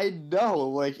 I know,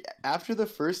 like, after the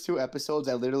first 2 episodes,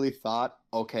 I literally thought,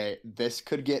 okay, this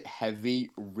could get heavy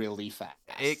really fast.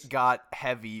 It got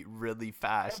heavy really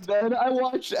fast. And then I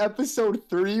watched episode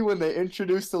 3 when they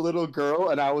introduced the little girl,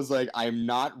 and I was like, I'm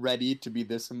not ready to be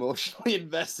this emotionally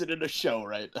invested in a show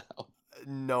right now.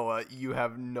 Noah, you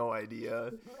have no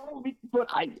idea. But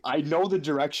I know the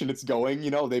direction it's going,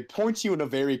 you know, they point you in a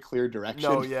very clear direction.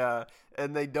 No, yeah.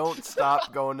 And they don't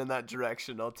stop going in that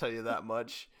direction, I'll tell you that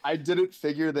much. I didn't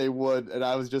figure they would, and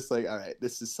I was just like, all right,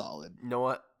 this is solid. You know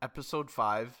what? Episode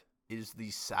 5 is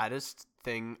the saddest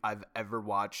thing I've ever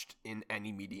watched in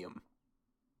any medium.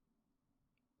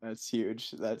 That's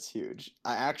huge. That's huge.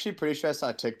 I actually pretty sure I saw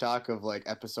a TikTok of like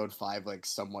episode 5 like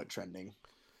somewhat trending.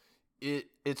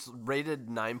 It's rated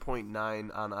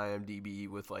 9.9 on IMDb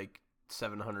with like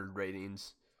 700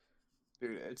 ratings.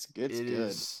 Dude, it's It good.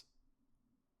 is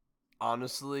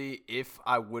honestly, if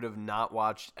I would have not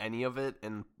watched any of it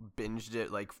and binged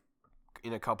it like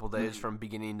in a couple days from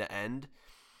beginning to end,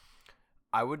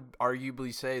 I would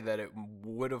arguably say that it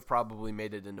would have probably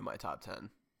made it into my top 10.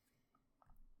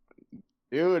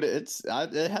 Dude, it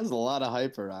has a lot of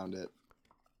hype around it.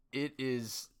 It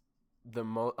is the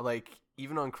most, like,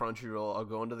 even on Crunchyroll, I'll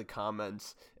go into the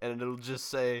comments and it'll just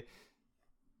say,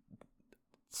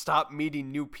 stop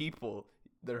meeting new people.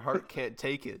 Their heart can't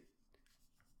take it.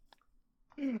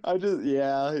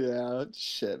 Yeah,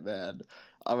 shit, man.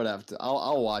 I'm gonna have to.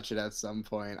 I'll watch it at some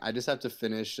point. I just have to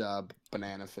finish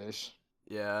Banana Fish.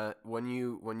 Yeah, when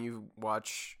you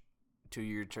watch To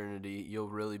Your Eternity, you'll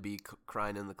really be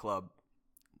crying in the club.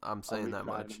 I'm saying that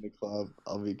much. In the club.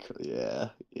 Yeah.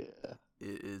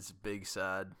 It is big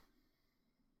sad.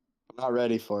 I'm not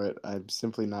ready for it. I'm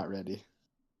simply not ready.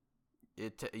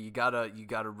 You gotta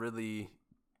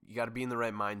be in the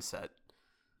right mindset.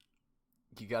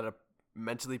 You gotta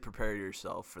mentally prepare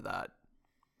yourself for that.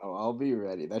 Oh, I'll be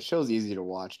ready. That show's easy to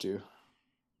watch too.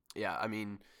 Yeah, I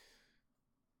mean,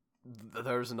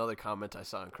 there was another comment I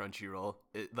saw on Crunchyroll.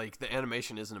 Like, the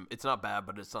animation it's not bad,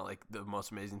 but it's not like the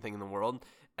most amazing thing in the world.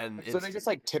 And So they're just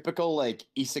like typical like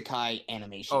isekai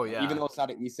animation. Oh, yeah. Even though it's not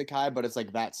an isekai, but it's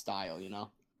like that style, you know?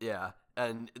 yeah,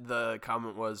 and the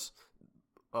comment was,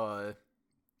 our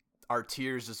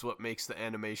tears is what makes the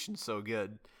animation so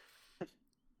good.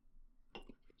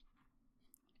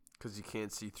 Because you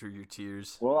can't see through your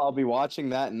tears. Well, I'll be watching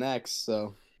that next,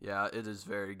 so Yeah, it is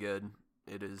very good.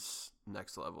 It is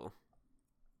next level.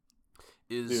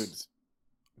 dude.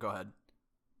 Go ahead.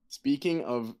 Speaking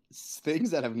of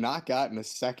things that have not gotten a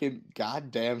second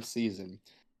goddamn season,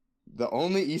 the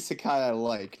only isekai I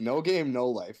like, No Game No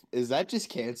Life, is that just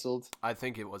canceled? I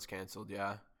think it was canceled,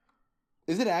 yeah.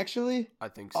 Is it actually? I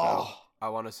think so. Oh, I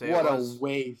want to say what it a was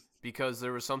waste! because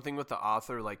there was something with the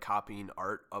author like copying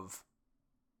art of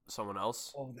someone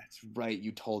else. Oh, that's right.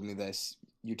 You told me this.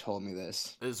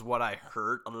 Is what I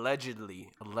heard. Allegedly.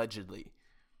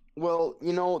 Well,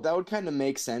 you know, that would kind of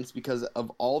make sense because of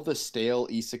all the stale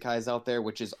isekais out there,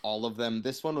 which is all of them,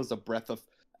 this one was a breath of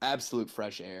absolute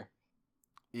fresh air.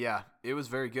 Yeah, it was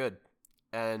very good.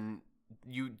 And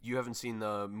you haven't seen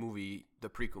the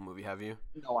prequel movie, have you?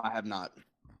 No, I have not.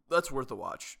 That's worth a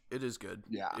watch. It is good.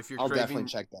 Yeah, If you're I'll craving, definitely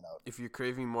check that out. If you're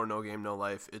craving more No Game No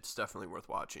Life, it's definitely worth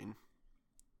watching.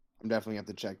 I'm definitely have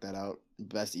to check that out.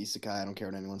 Best isekai, I don't care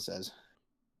what anyone says.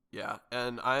 Yeah,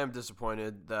 and I am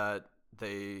disappointed that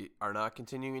they are not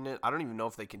continuing it. I don't even know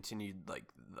if they continued like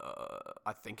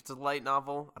I think it's a light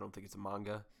novel. I don't think it's a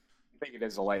manga. I think it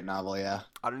is a light novel, yeah.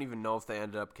 I don't even know if they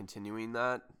ended up continuing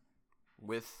that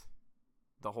with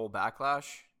the whole backlash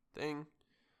thing.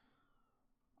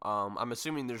 I'm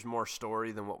assuming there's more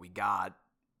story than what we got.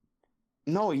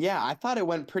 No, yeah, I thought it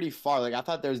went pretty far. Like, I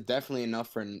thought there's definitely enough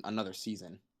for another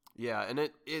season. Yeah, and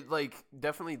it like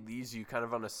definitely leaves you kind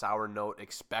of on a sour note,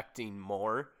 expecting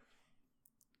more.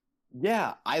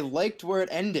 Yeah, I liked where it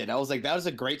ended. I was like, that was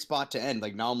a great spot to end.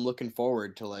 Like now I'm looking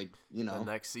forward to like, The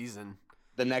next season.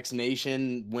 the next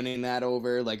nation winning that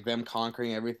over, like them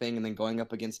conquering everything and then going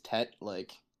up against Tet.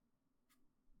 Like,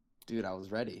 dude, I was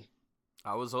ready.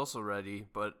 I was also ready,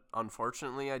 but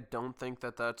unfortunately, I don't think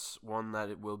that that's one that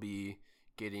it will be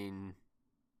getting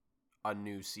a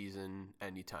new season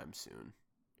anytime soon.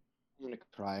 I'm gonna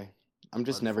cry. I'm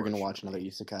just never gonna watch another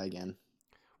Unfortunately. isekai again.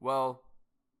 Well,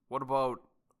 what about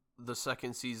the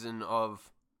second season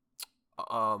of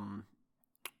um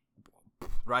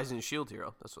Rising Shield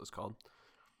Hero? That's what it's called.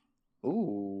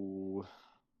 Ooh.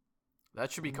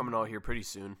 That should be coming out here pretty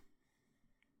soon.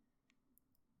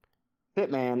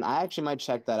 Hitman, I actually might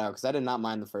check that out because I did not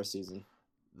mind the first season.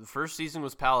 The first season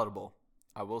was palatable.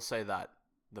 I will say that.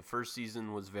 The first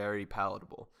season was very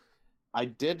palatable. I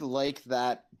did like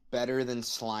that better than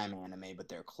Slime anime, but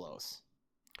they're close.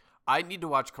 I need to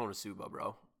watch Konosuba,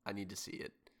 bro. I need to see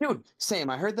it. Dude, same.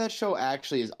 I heard that show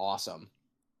actually is awesome.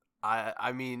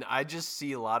 I mean, I just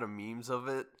see a lot of memes of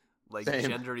it, like Same.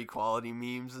 gender equality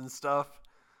memes and stuff.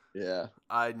 Yeah.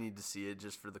 I need to see it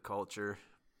just for the culture.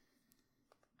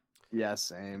 Yeah,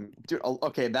 same. Dude,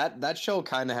 okay, that show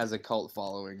kind of has a cult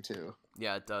following too.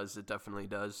 Yeah, it does. It definitely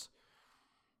does.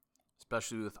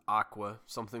 Especially with Aqua.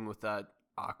 Something with that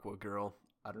Aqua girl.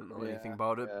 I don't know anything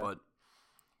about it, but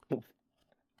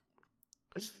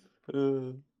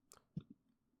Uh,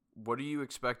 what are you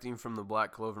expecting from the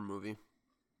Black Clover movie?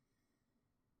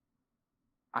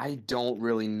 I don't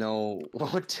really know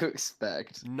what to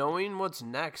expect. Knowing what's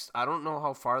next, I don't know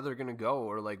how far they're going to go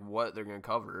or like what they're going to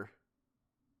cover.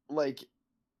 Like,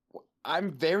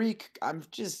 I'm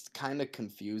just kind of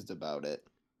confused about it.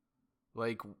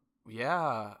 Like,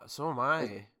 yeah, so am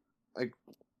I. Like,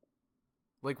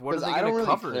 Like, what are because they I going don't to really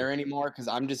cover? care anymore because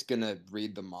I'm just gonna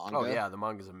read the manga. Oh yeah, the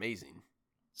manga's amazing.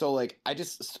 So like,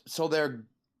 so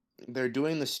they're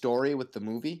doing the story with the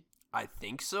movie. I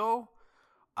think so.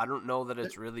 I don't know that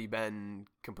it's really been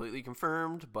completely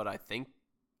confirmed, but I think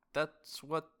that's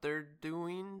what they're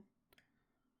doing.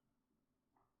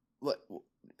 Like,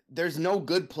 there's no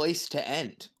good place to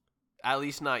end. At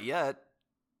least not yet.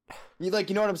 You know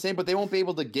what I'm saying? But they won't be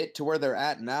able to get to where they're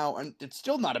at now, and it's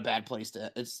still not a bad place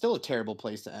to. It's still a terrible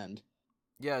place to end.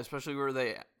 Yeah, especially where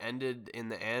they ended in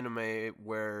the anime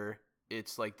where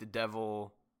it's like the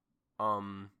devil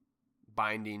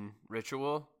binding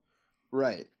ritual.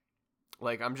 Right.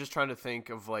 Like I'm just trying to think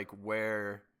of like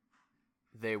where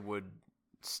they would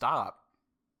stop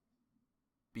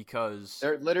because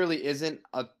There literally isn't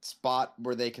a spot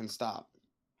where they can stop.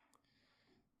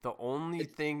 the only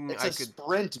thing It's I a could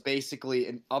sprint basically,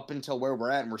 and up until where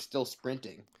we're at, and we're still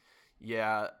sprinting.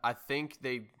 yeah, I think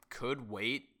they could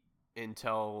wait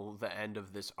until the end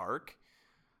of this arc,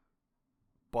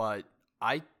 but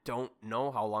I don't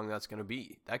know how long that's going to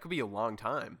be. That could be a long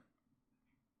time.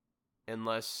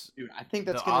 Unless Dude, I think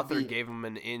the that's gonna author be. gave him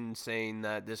an in saying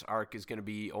that this arc is going to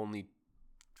be only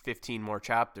 15 more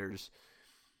chapters.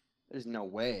 There's no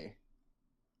way.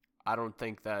 I don't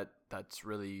think that that's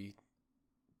really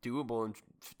doable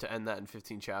to end that in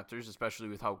 15 chapters, especially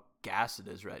with how gas it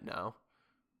is right now.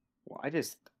 Well, I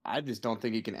just don't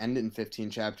think you can end it in 15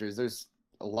 chapters. There's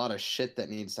a lot of shit that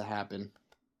needs to happen.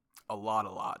 A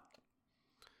lot.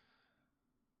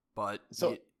 But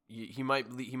So he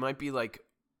might be like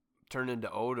turn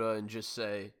into Oda and just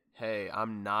say, "Hey,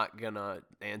 I'm not gonna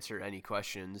answer any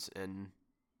questions," and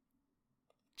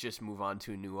just move on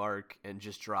to a new arc and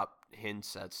just drop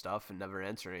hints at stuff and never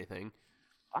answer anything.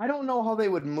 I don't know how they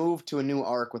would move to a new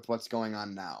arc with what's going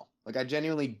on now. Like I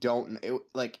genuinely don't.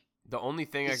 Like The only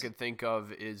thing I this, could think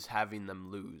of is having them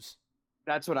lose.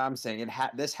 that's what I'm saying.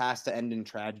 This has to end in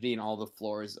tragedy, and all the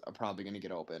floors are probably going to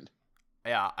get opened.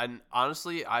 Yeah, and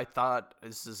honestly, I thought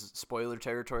this is spoiler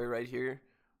territory right here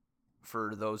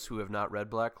for those who have not read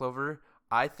Black Clover.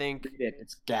 I think Read it.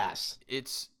 It's gas.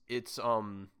 it's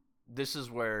this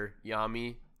is where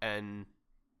Yami and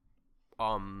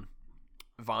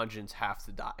Vengeance have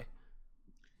to die.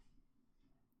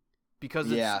 Because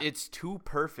Yeah. it's too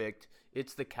perfect.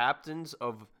 It's the captains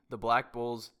of the Black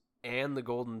Bulls and the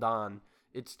Golden Dawn.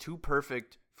 It's too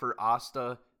perfect for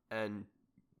Asta and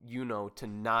Yuno to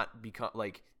not become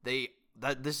like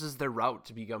this is their route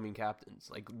to becoming captains.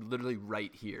 Like literally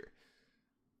right here.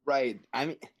 Right. I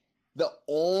mean, the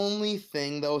only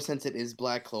thing though, since it is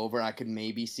Black Clover, I could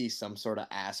maybe see some sort of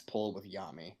ass pull with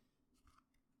Yami.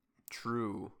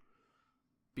 True.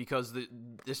 Because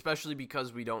especially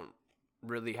because we don't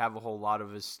really have a whole lot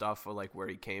of his stuff or like where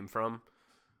he came from,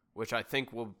 which I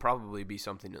think will probably be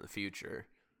something in the future.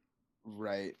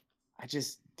 Right.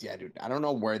 Yeah, dude. I don't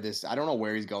know where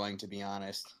he's going, to be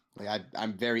honest. Like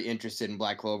I'm very interested in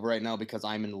Black Clover right now because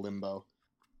I'm in limbo.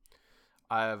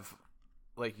 I have,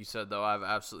 like you said though, I have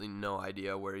absolutely no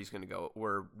idea where he's gonna go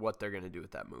or what they're gonna do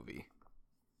with that movie.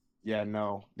 Yeah,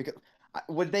 no, because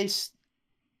would they?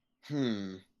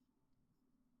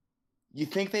 You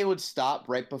think they would stop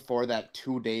right before that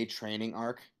 2-day training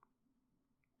arc?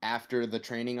 After the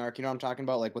training arc, you know what I'm talking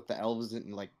about, like with the elves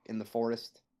in like in the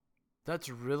forest. That's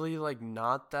really like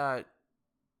not that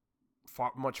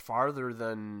much farther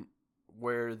than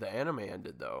where the anime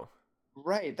ended though.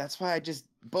 Right, that's why I just.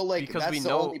 But like, Because we that's the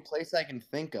know, only place I can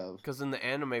think of. because in the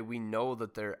anime we know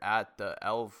that they're at the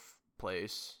elf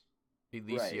place,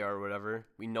 Elysia Right, or whatever.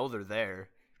 We know they're there,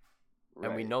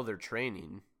 and we right. know they're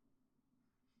training.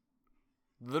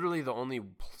 Literally, the only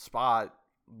spot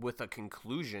with a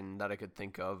conclusion that I could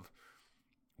think of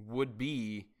would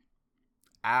be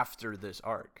after this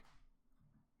arc.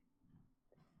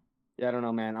 Yeah, I don't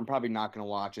know, man. I'm probably not gonna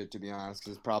watch it to be honest,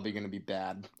 because it's probably gonna be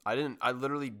bad. I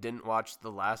literally didn't watch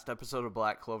the last episode of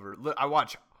Black Clover. I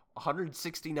watched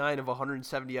 169 of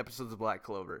 170 episodes of Black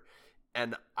Clover,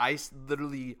 and I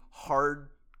literally hard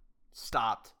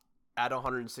stopped at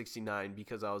 169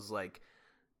 because I was like,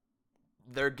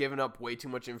 they're giving up way too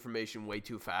much information way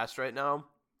too fast right now.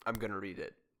 I'm gonna read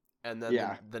it, and then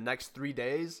Yeah. the next 3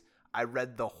 days I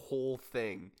read the whole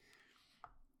thing,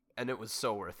 and it was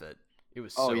so worth it. It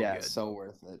was Oh so yeah, good. so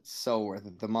worth it. So worth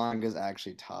it. The manga's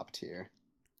actually top tier.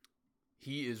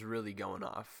 He is really going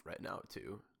off right now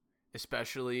too,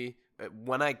 especially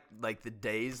when I like the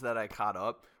days that I caught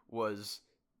up was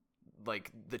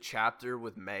like the chapter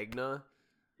with Magna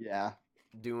Yeah.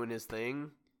 doing his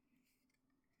thing.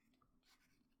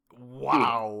 Dude,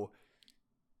 Wow,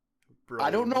 bro. I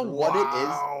don't know what it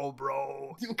is. Wow,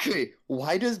 bro. Okay,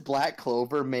 why does Black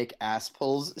Clover make ass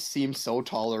pulls seem so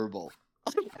tolerable?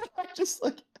 I just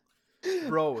like,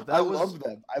 Bro, I that was love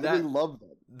them. I that really love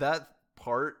them. that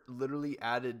part literally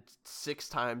added 6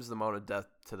 times the amount of death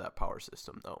to that power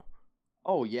system though.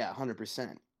 Oh yeah,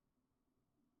 100%.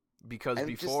 Because And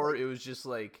just before like, it was just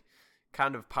like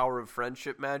kind of power of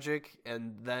friendship magic,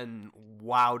 and then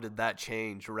wow, did that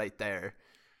change right there.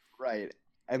 right.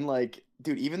 And like,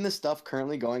 dude, even the stuff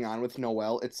currently going on with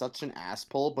Noelle, it's such an ass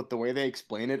pull, but the way they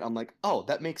explain it, I'm like, oh,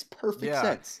 that makes perfect Yeah,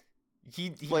 sense.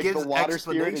 he Like the gives water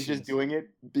spirit is just explanations. doing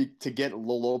it to get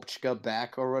Lolopchka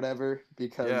back or whatever, Yeah,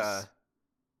 because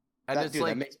and that dude,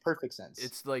 that makes perfect sense.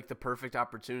 it's like the perfect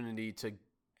opportunity to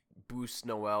boost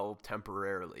Noel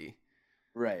temporarily,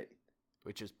 Right.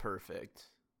 which is perfect.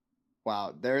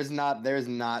 Wow, there's not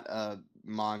a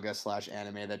manga slash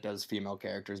anime that does female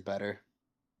characters better.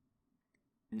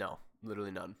 No,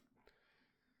 literally none.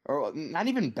 Or not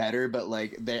even better, but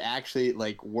like they actually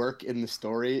like work in the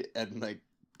story and like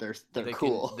they're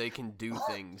cool. They can do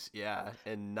things, yeah,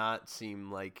 and not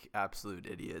seem like absolute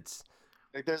idiots.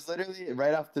 Like there's literally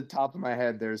right off the top of my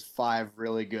head, there's 5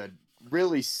 really good,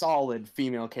 really solid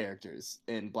female characters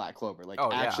in Black Clover. Like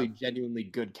Oh yeah. actually genuinely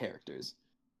good characters.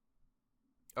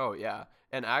 Oh yeah.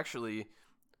 And actually,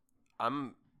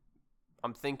 I'm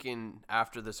I'm thinking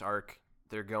after this arc,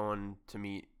 they're going to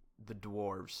meet the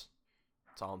dwarves.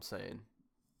 That's all I'm saying.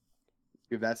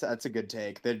 Dude, that's a good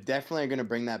take. They're definitely gonna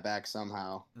bring that back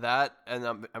somehow. That, and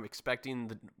I'm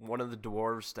expecting one of the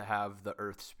dwarves to have the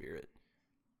earth spirit,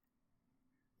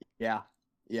 Yeah.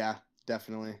 Yeah,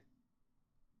 definitely.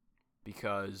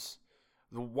 because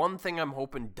the one thing I'm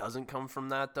hoping doesn't come from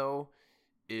that though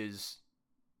is,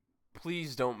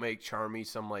 please don't make Charmy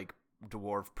some like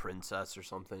dwarf princess or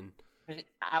something.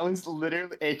 I was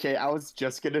literally AK, I was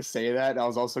just gonna say that. I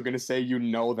was also gonna say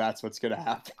that's what's gonna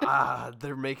happen.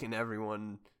 They're making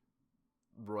everyone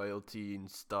royalty and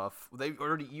stuff. You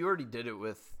already did it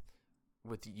with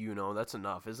that's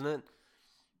enough, isn't it?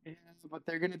 Yeah, but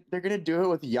they're gonna do it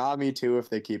with Yami too if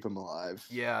they keep him alive.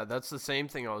 Yeah, that's the same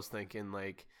thing I was thinking.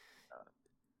 Like,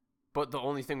 but the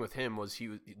only thing with him was he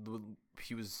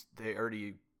was they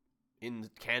already in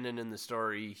canon in the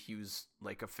story. He was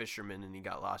like a fisherman and he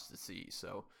got lost at sea.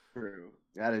 So True.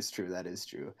 That is true. That is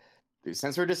true. Dude,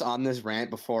 since we're just on this rant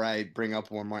before I bring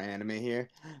up one more anime here,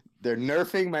 they're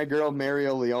nerfing my girl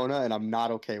Mario Leona and I'm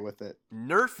not okay with it.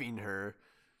 nerfing her.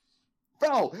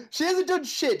 Bro, she hasn't done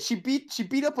shit. She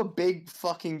beat up a big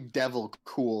fucking devil.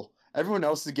 Cool. Everyone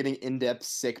else is getting in-depth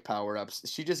sick power-ups.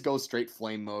 She just goes straight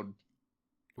flame mode.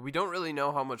 We don't really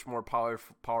know how much more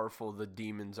powerful the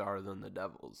demons are than the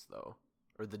devils, though,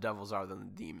 or the devils are than the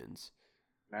demons.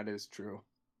 That is true.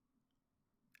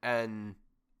 And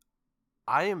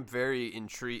I am very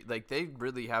intrigued. Like, they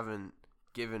really haven't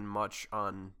given much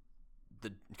on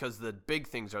because the big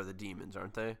things are the demons,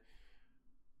 aren't they?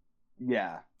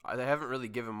 Yeah. They haven't really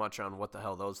given much on what the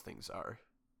hell those things are.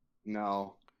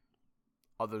 No.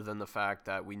 other than the fact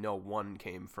that we know one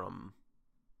came from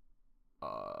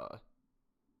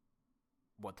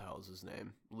what the hell is his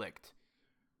name? Licht.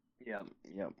 Yep.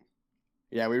 Yep.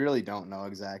 Yeah, we really don't know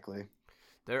exactly.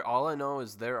 All I know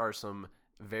is there are some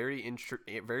very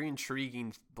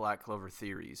intriguing Black Clover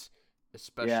theories,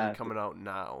 especially coming out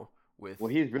now with.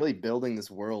 Well, he's really building this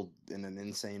world in an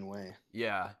insane way.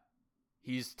 Yeah,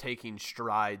 he's taking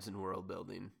strides in world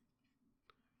building.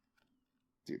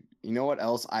 Dude, you know what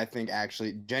else I think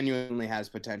actually genuinely has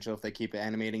potential if they keep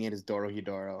animating it is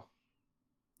Dorohedoro.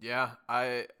 Yeah,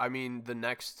 I mean the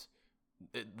next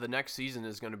season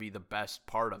is going to be the best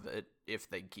part of it if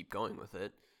they keep going with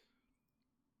it.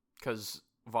 Cuz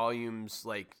volumes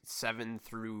like 7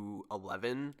 through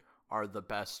 11 are the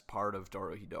best part of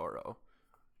Dorohedoro.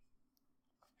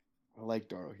 I like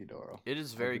Dorohedoro. It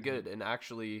is very good, and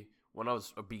actually when I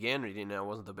began reading it, I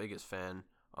wasn't the biggest fan.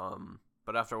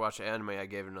 But after I watched the anime, I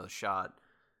gave it another shot.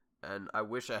 And I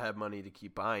wish I had money to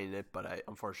keep buying it, but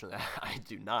unfortunately I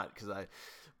do not because I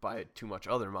buy too much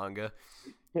other manga.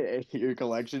 Your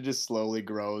collection just slowly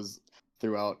grows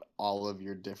throughout all of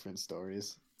your different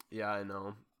stories. Yeah, I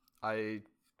know.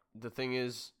 The thing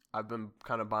is, I've been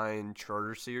kind of buying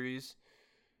shorter series,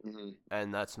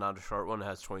 and that's not a short one. It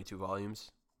has 22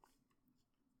 volumes.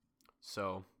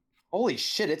 So. Holy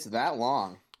shit! It's that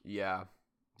long. Yeah.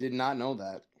 Did not know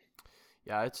that.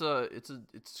 Yeah,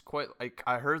 it's quite like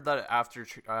I heard that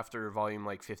after volume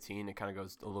like 15, it kind of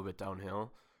goes a little bit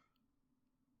downhill.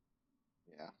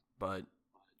 Yeah. But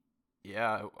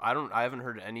yeah, I haven't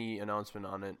heard any announcement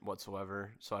on it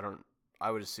whatsoever, so I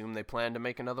would assume they plan to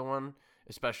make another one,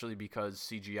 especially because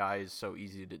CGI is so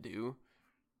easy to do.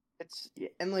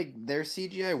 And like their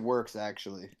CGI works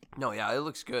actually. No, yeah, it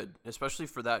looks good, especially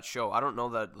for that show. I don't know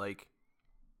that like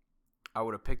I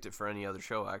would have picked it for any other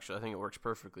show, actually. I think it works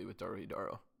perfectly with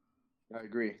Dorohedoro. I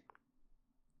agree.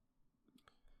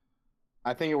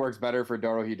 I think it works better for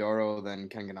Dorohedoro than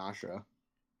Kengan Ashura.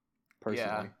 Personally.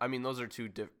 Yeah, I mean, those are two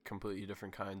completely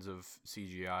different kinds of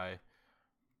CGI.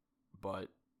 But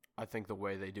I think the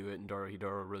way they do it in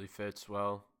Dorohedoro really fits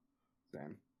well.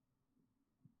 Same.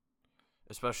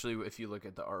 Especially if you look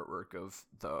at the artwork of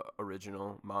the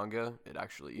original manga. It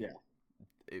actually... Yeah.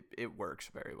 It works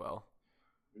very well.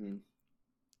 Mm.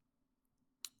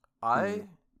 I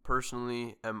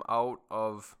personally am out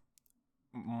of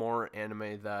more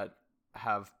anime that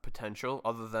have potential,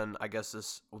 other than I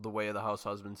guess The Way of the House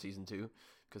Husband season 2,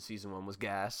 because season 1 was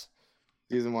gas.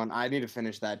 Season 1, I need to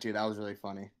finish that too. That was really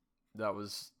funny. That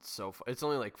was so fun. It's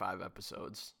only like 5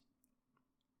 episodes.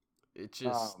 It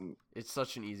just it's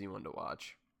such an easy one to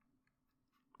watch.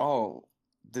 Oh,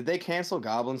 did they cancel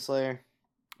Goblin Slayer?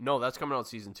 No, that's coming out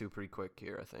season 2 pretty quick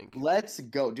here, I think. Let's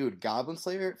go, dude. Goblin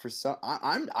Slayer for some.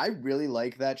 I really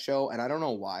like that show, and I don't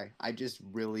know why. I just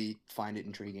really find it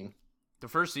intriguing. The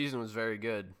first season was very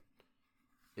good.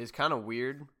 It's kind of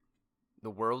weird. The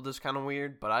world is kind of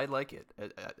weird, but I like it.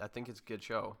 I think it's a good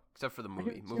show, except for the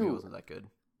movie. The movie wasn't that good.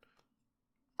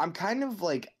 I'm kind of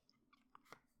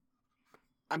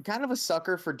a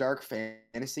sucker for dark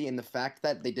fantasy, and the fact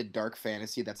that they did dark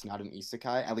fantasy that's not an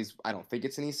isekai, at least I don't think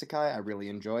it's an isekai, I really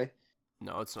enjoy.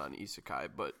 No, it's not an isekai,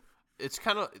 but it's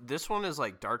kind of, this one is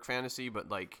like dark fantasy, but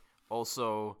like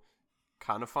also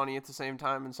kind of funny at the same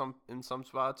time in some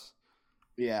spots.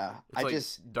 Yeah,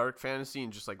 it's dark fantasy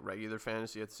and just like regular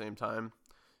fantasy at the same time.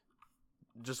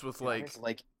 Just with I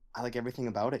like everything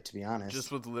about it, to be honest.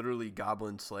 Just with literally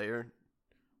Goblin Slayer.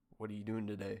 What are you doing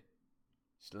today?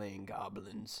 Slaying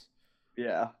goblins.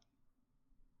 Yeah.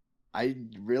 I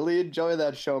really enjoy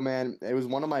that show, man. It was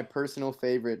one of my personal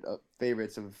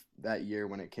favorites of that year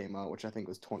when it came out, which I think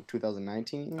was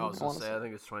 2019. I was going to say, I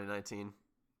think it's 2019.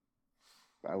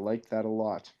 I liked that a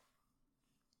lot.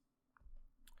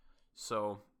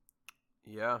 So,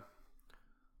 yeah.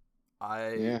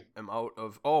 I am out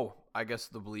of... I guess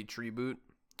the Bleach reboot,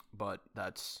 but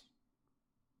that's...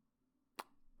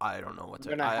 I don't know what to...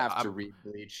 You're gonna have to read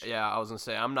Bleach. Yeah, I was gonna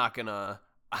say I'm not gonna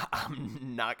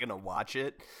watch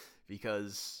it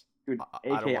because dude,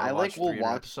 I like will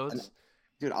watch episodes.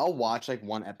 Dude, I'll watch like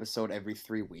one episode every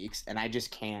 3 weeks, and I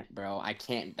just can't, bro. I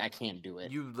can't do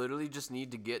it. You literally just need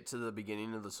to get to the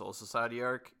beginning of the Soul Society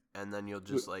arc, and then you'll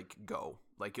just like go.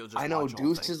 Like you'll just. I know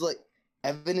Deuce is like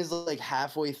Evan is like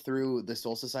halfway through the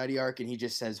Soul Society arc, and he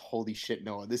just says, "Holy shit,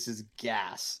 Noah, this is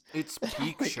gas." It's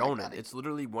peak shonen. It's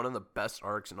literally one of the best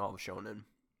arcs in all of shonen.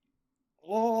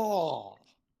 Oh,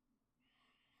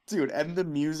 dude, and the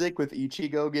music with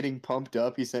Ichigo getting pumped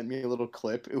up. He sent me a little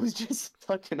clip. It was just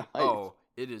fucking hype. Oh,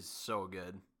 it is so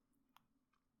good.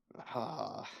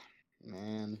 Ah,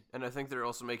 man. And I think they're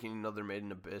also making another Made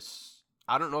in Abyss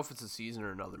I don't know if it's a season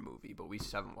or another movie, but we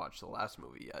just haven't watched the last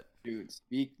movie yet. Dude,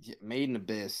 Made in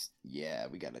Abyss. Yeah,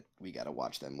 we gotta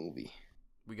watch that movie.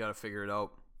 We gotta figure it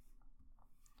out.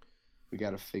 We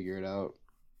gotta figure it out.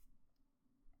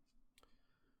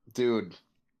 Dude,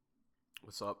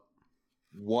 What's up?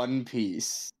 One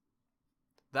Piece.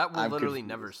 That will I'm literally confused.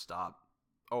 never stop.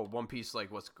 Oh, One Piece,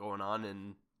 like what's going on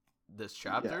in this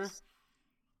chapter? Yes.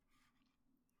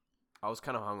 I was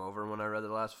kind of hungover when I read the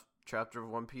last chapter of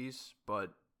One Piece,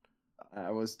 but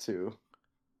I was too.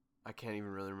 I can't even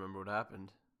really remember what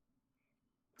happened.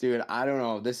 Dude, I don't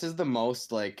know. This is the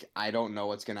most like I don't know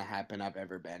what's gonna happen I've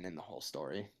ever been in the whole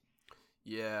story.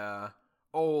 Yeah.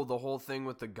 Oh, the whole thing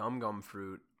with the gum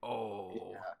fruit.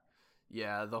 Oh.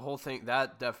 Yeah, the whole thing,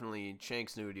 that definitely,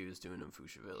 Shanks knew what he was doing in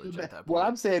Fuchsia Village at that point. Well,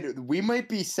 I'm saying we might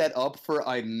be set up for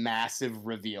a massive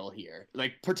reveal here.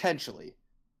 Like, potentially.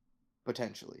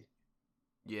 Potentially.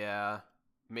 Yeah.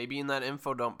 Maybe in that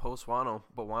info dump post Wano,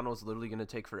 but Wano's literally going to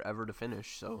take forever to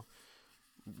finish, so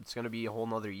it's going to be a whole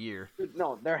nother year.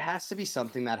 No, there has to be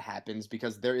something that happens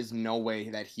because there is no way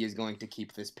that he is going to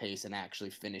keep this pace and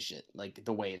actually finish it, like,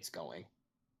 the way it's going.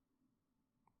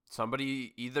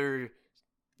 Somebody, either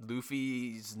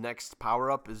Luffy's next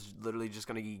power-up is literally just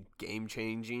going to be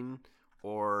game-changing,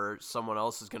 or someone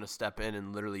else is going to step in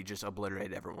and literally just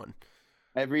obliterate everyone.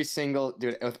 Every single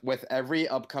dude with every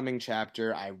upcoming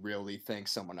chapter, I really think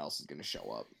someone else is gonna show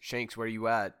up. Shanks, where you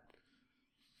at?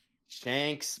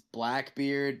 Shanks,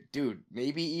 Blackbeard, dude,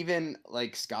 maybe even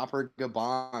like Scopper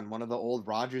Gabon, one of the old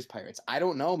Rogers pirates. I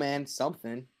don't know, man.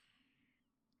 Something.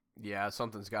 Yeah,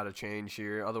 something's got to change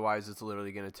here. Otherwise, it's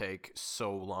literally going to take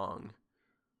so long.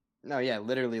 No, yeah,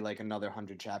 literally like another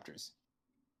 100 chapters.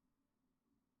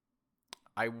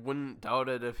 I wouldn't doubt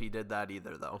it if he did that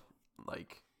either, though.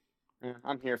 Like, Yeah,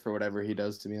 I'm here for whatever he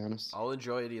does, to be honest. I'll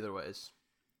enjoy it either ways.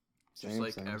 Just Same,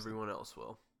 like same. everyone else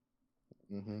will.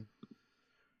 Mm-hmm.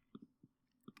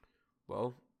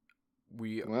 Well,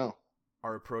 we Well,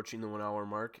 are approaching the 1 hour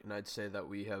mark, and I'd say that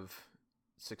we have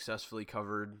successfully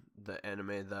covered the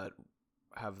anime that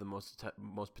have the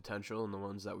most potential and the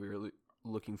ones that we were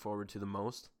looking forward to the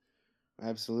most.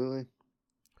 absolutely.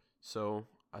 So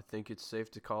I think it's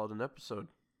safe to call it an episode.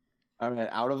 All right,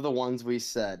 out of the ones we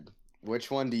said,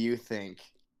 which one do you think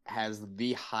has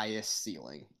the highest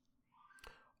ceiling?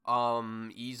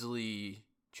 Easily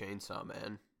Chainsaw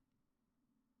Man.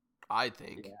 I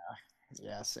think.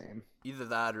 Yeah, same. Either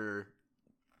that or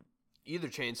either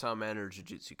Chainsaw Man or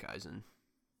Jujutsu Kaisen.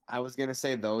 I was gonna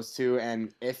say those two,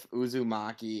 and if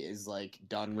Uzumaki is like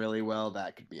done really well,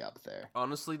 that could be up there.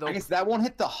 Honestly, though, I guess that won't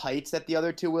hit the heights that the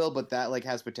other two will, but that like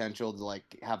has potential to like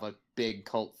have a big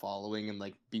cult following and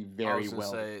like be I very was gonna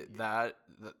well. say that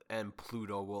and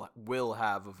Pluto will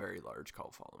have a very large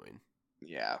cult following.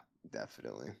 Yeah,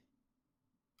 definitely.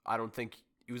 I don't think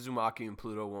Uzumaki and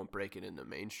Pluto won't break it into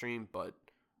mainstream, but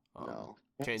No,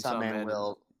 Chainsaw Man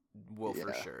will for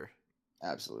yeah. sure.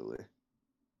 Absolutely.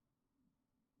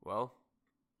 Well,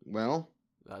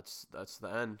 that's the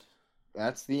end.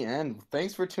 That's the end.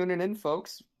 Thanks for tuning in,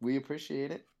 folks. We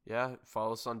appreciate it. Yeah,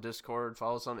 follow us on Discord,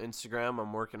 follow us on Instagram.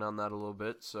 I'm working on that a little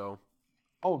bit, so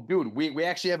Oh, dude, we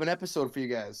actually have an episode for you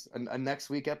guys, a next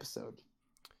week episode.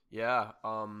 yeah.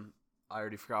 I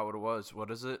already forgot what it was.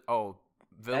 What is it? Oh,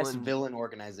 Best villain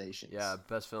organizations. Yeah,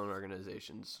 best villain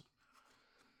organizations.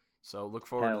 So look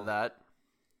forward to that.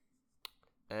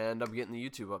 And I'm getting the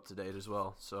YouTube up to date as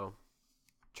well, so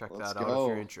check that out if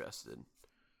you're interested.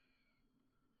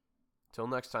 Till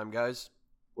next time, guys.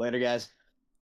 Later, guys.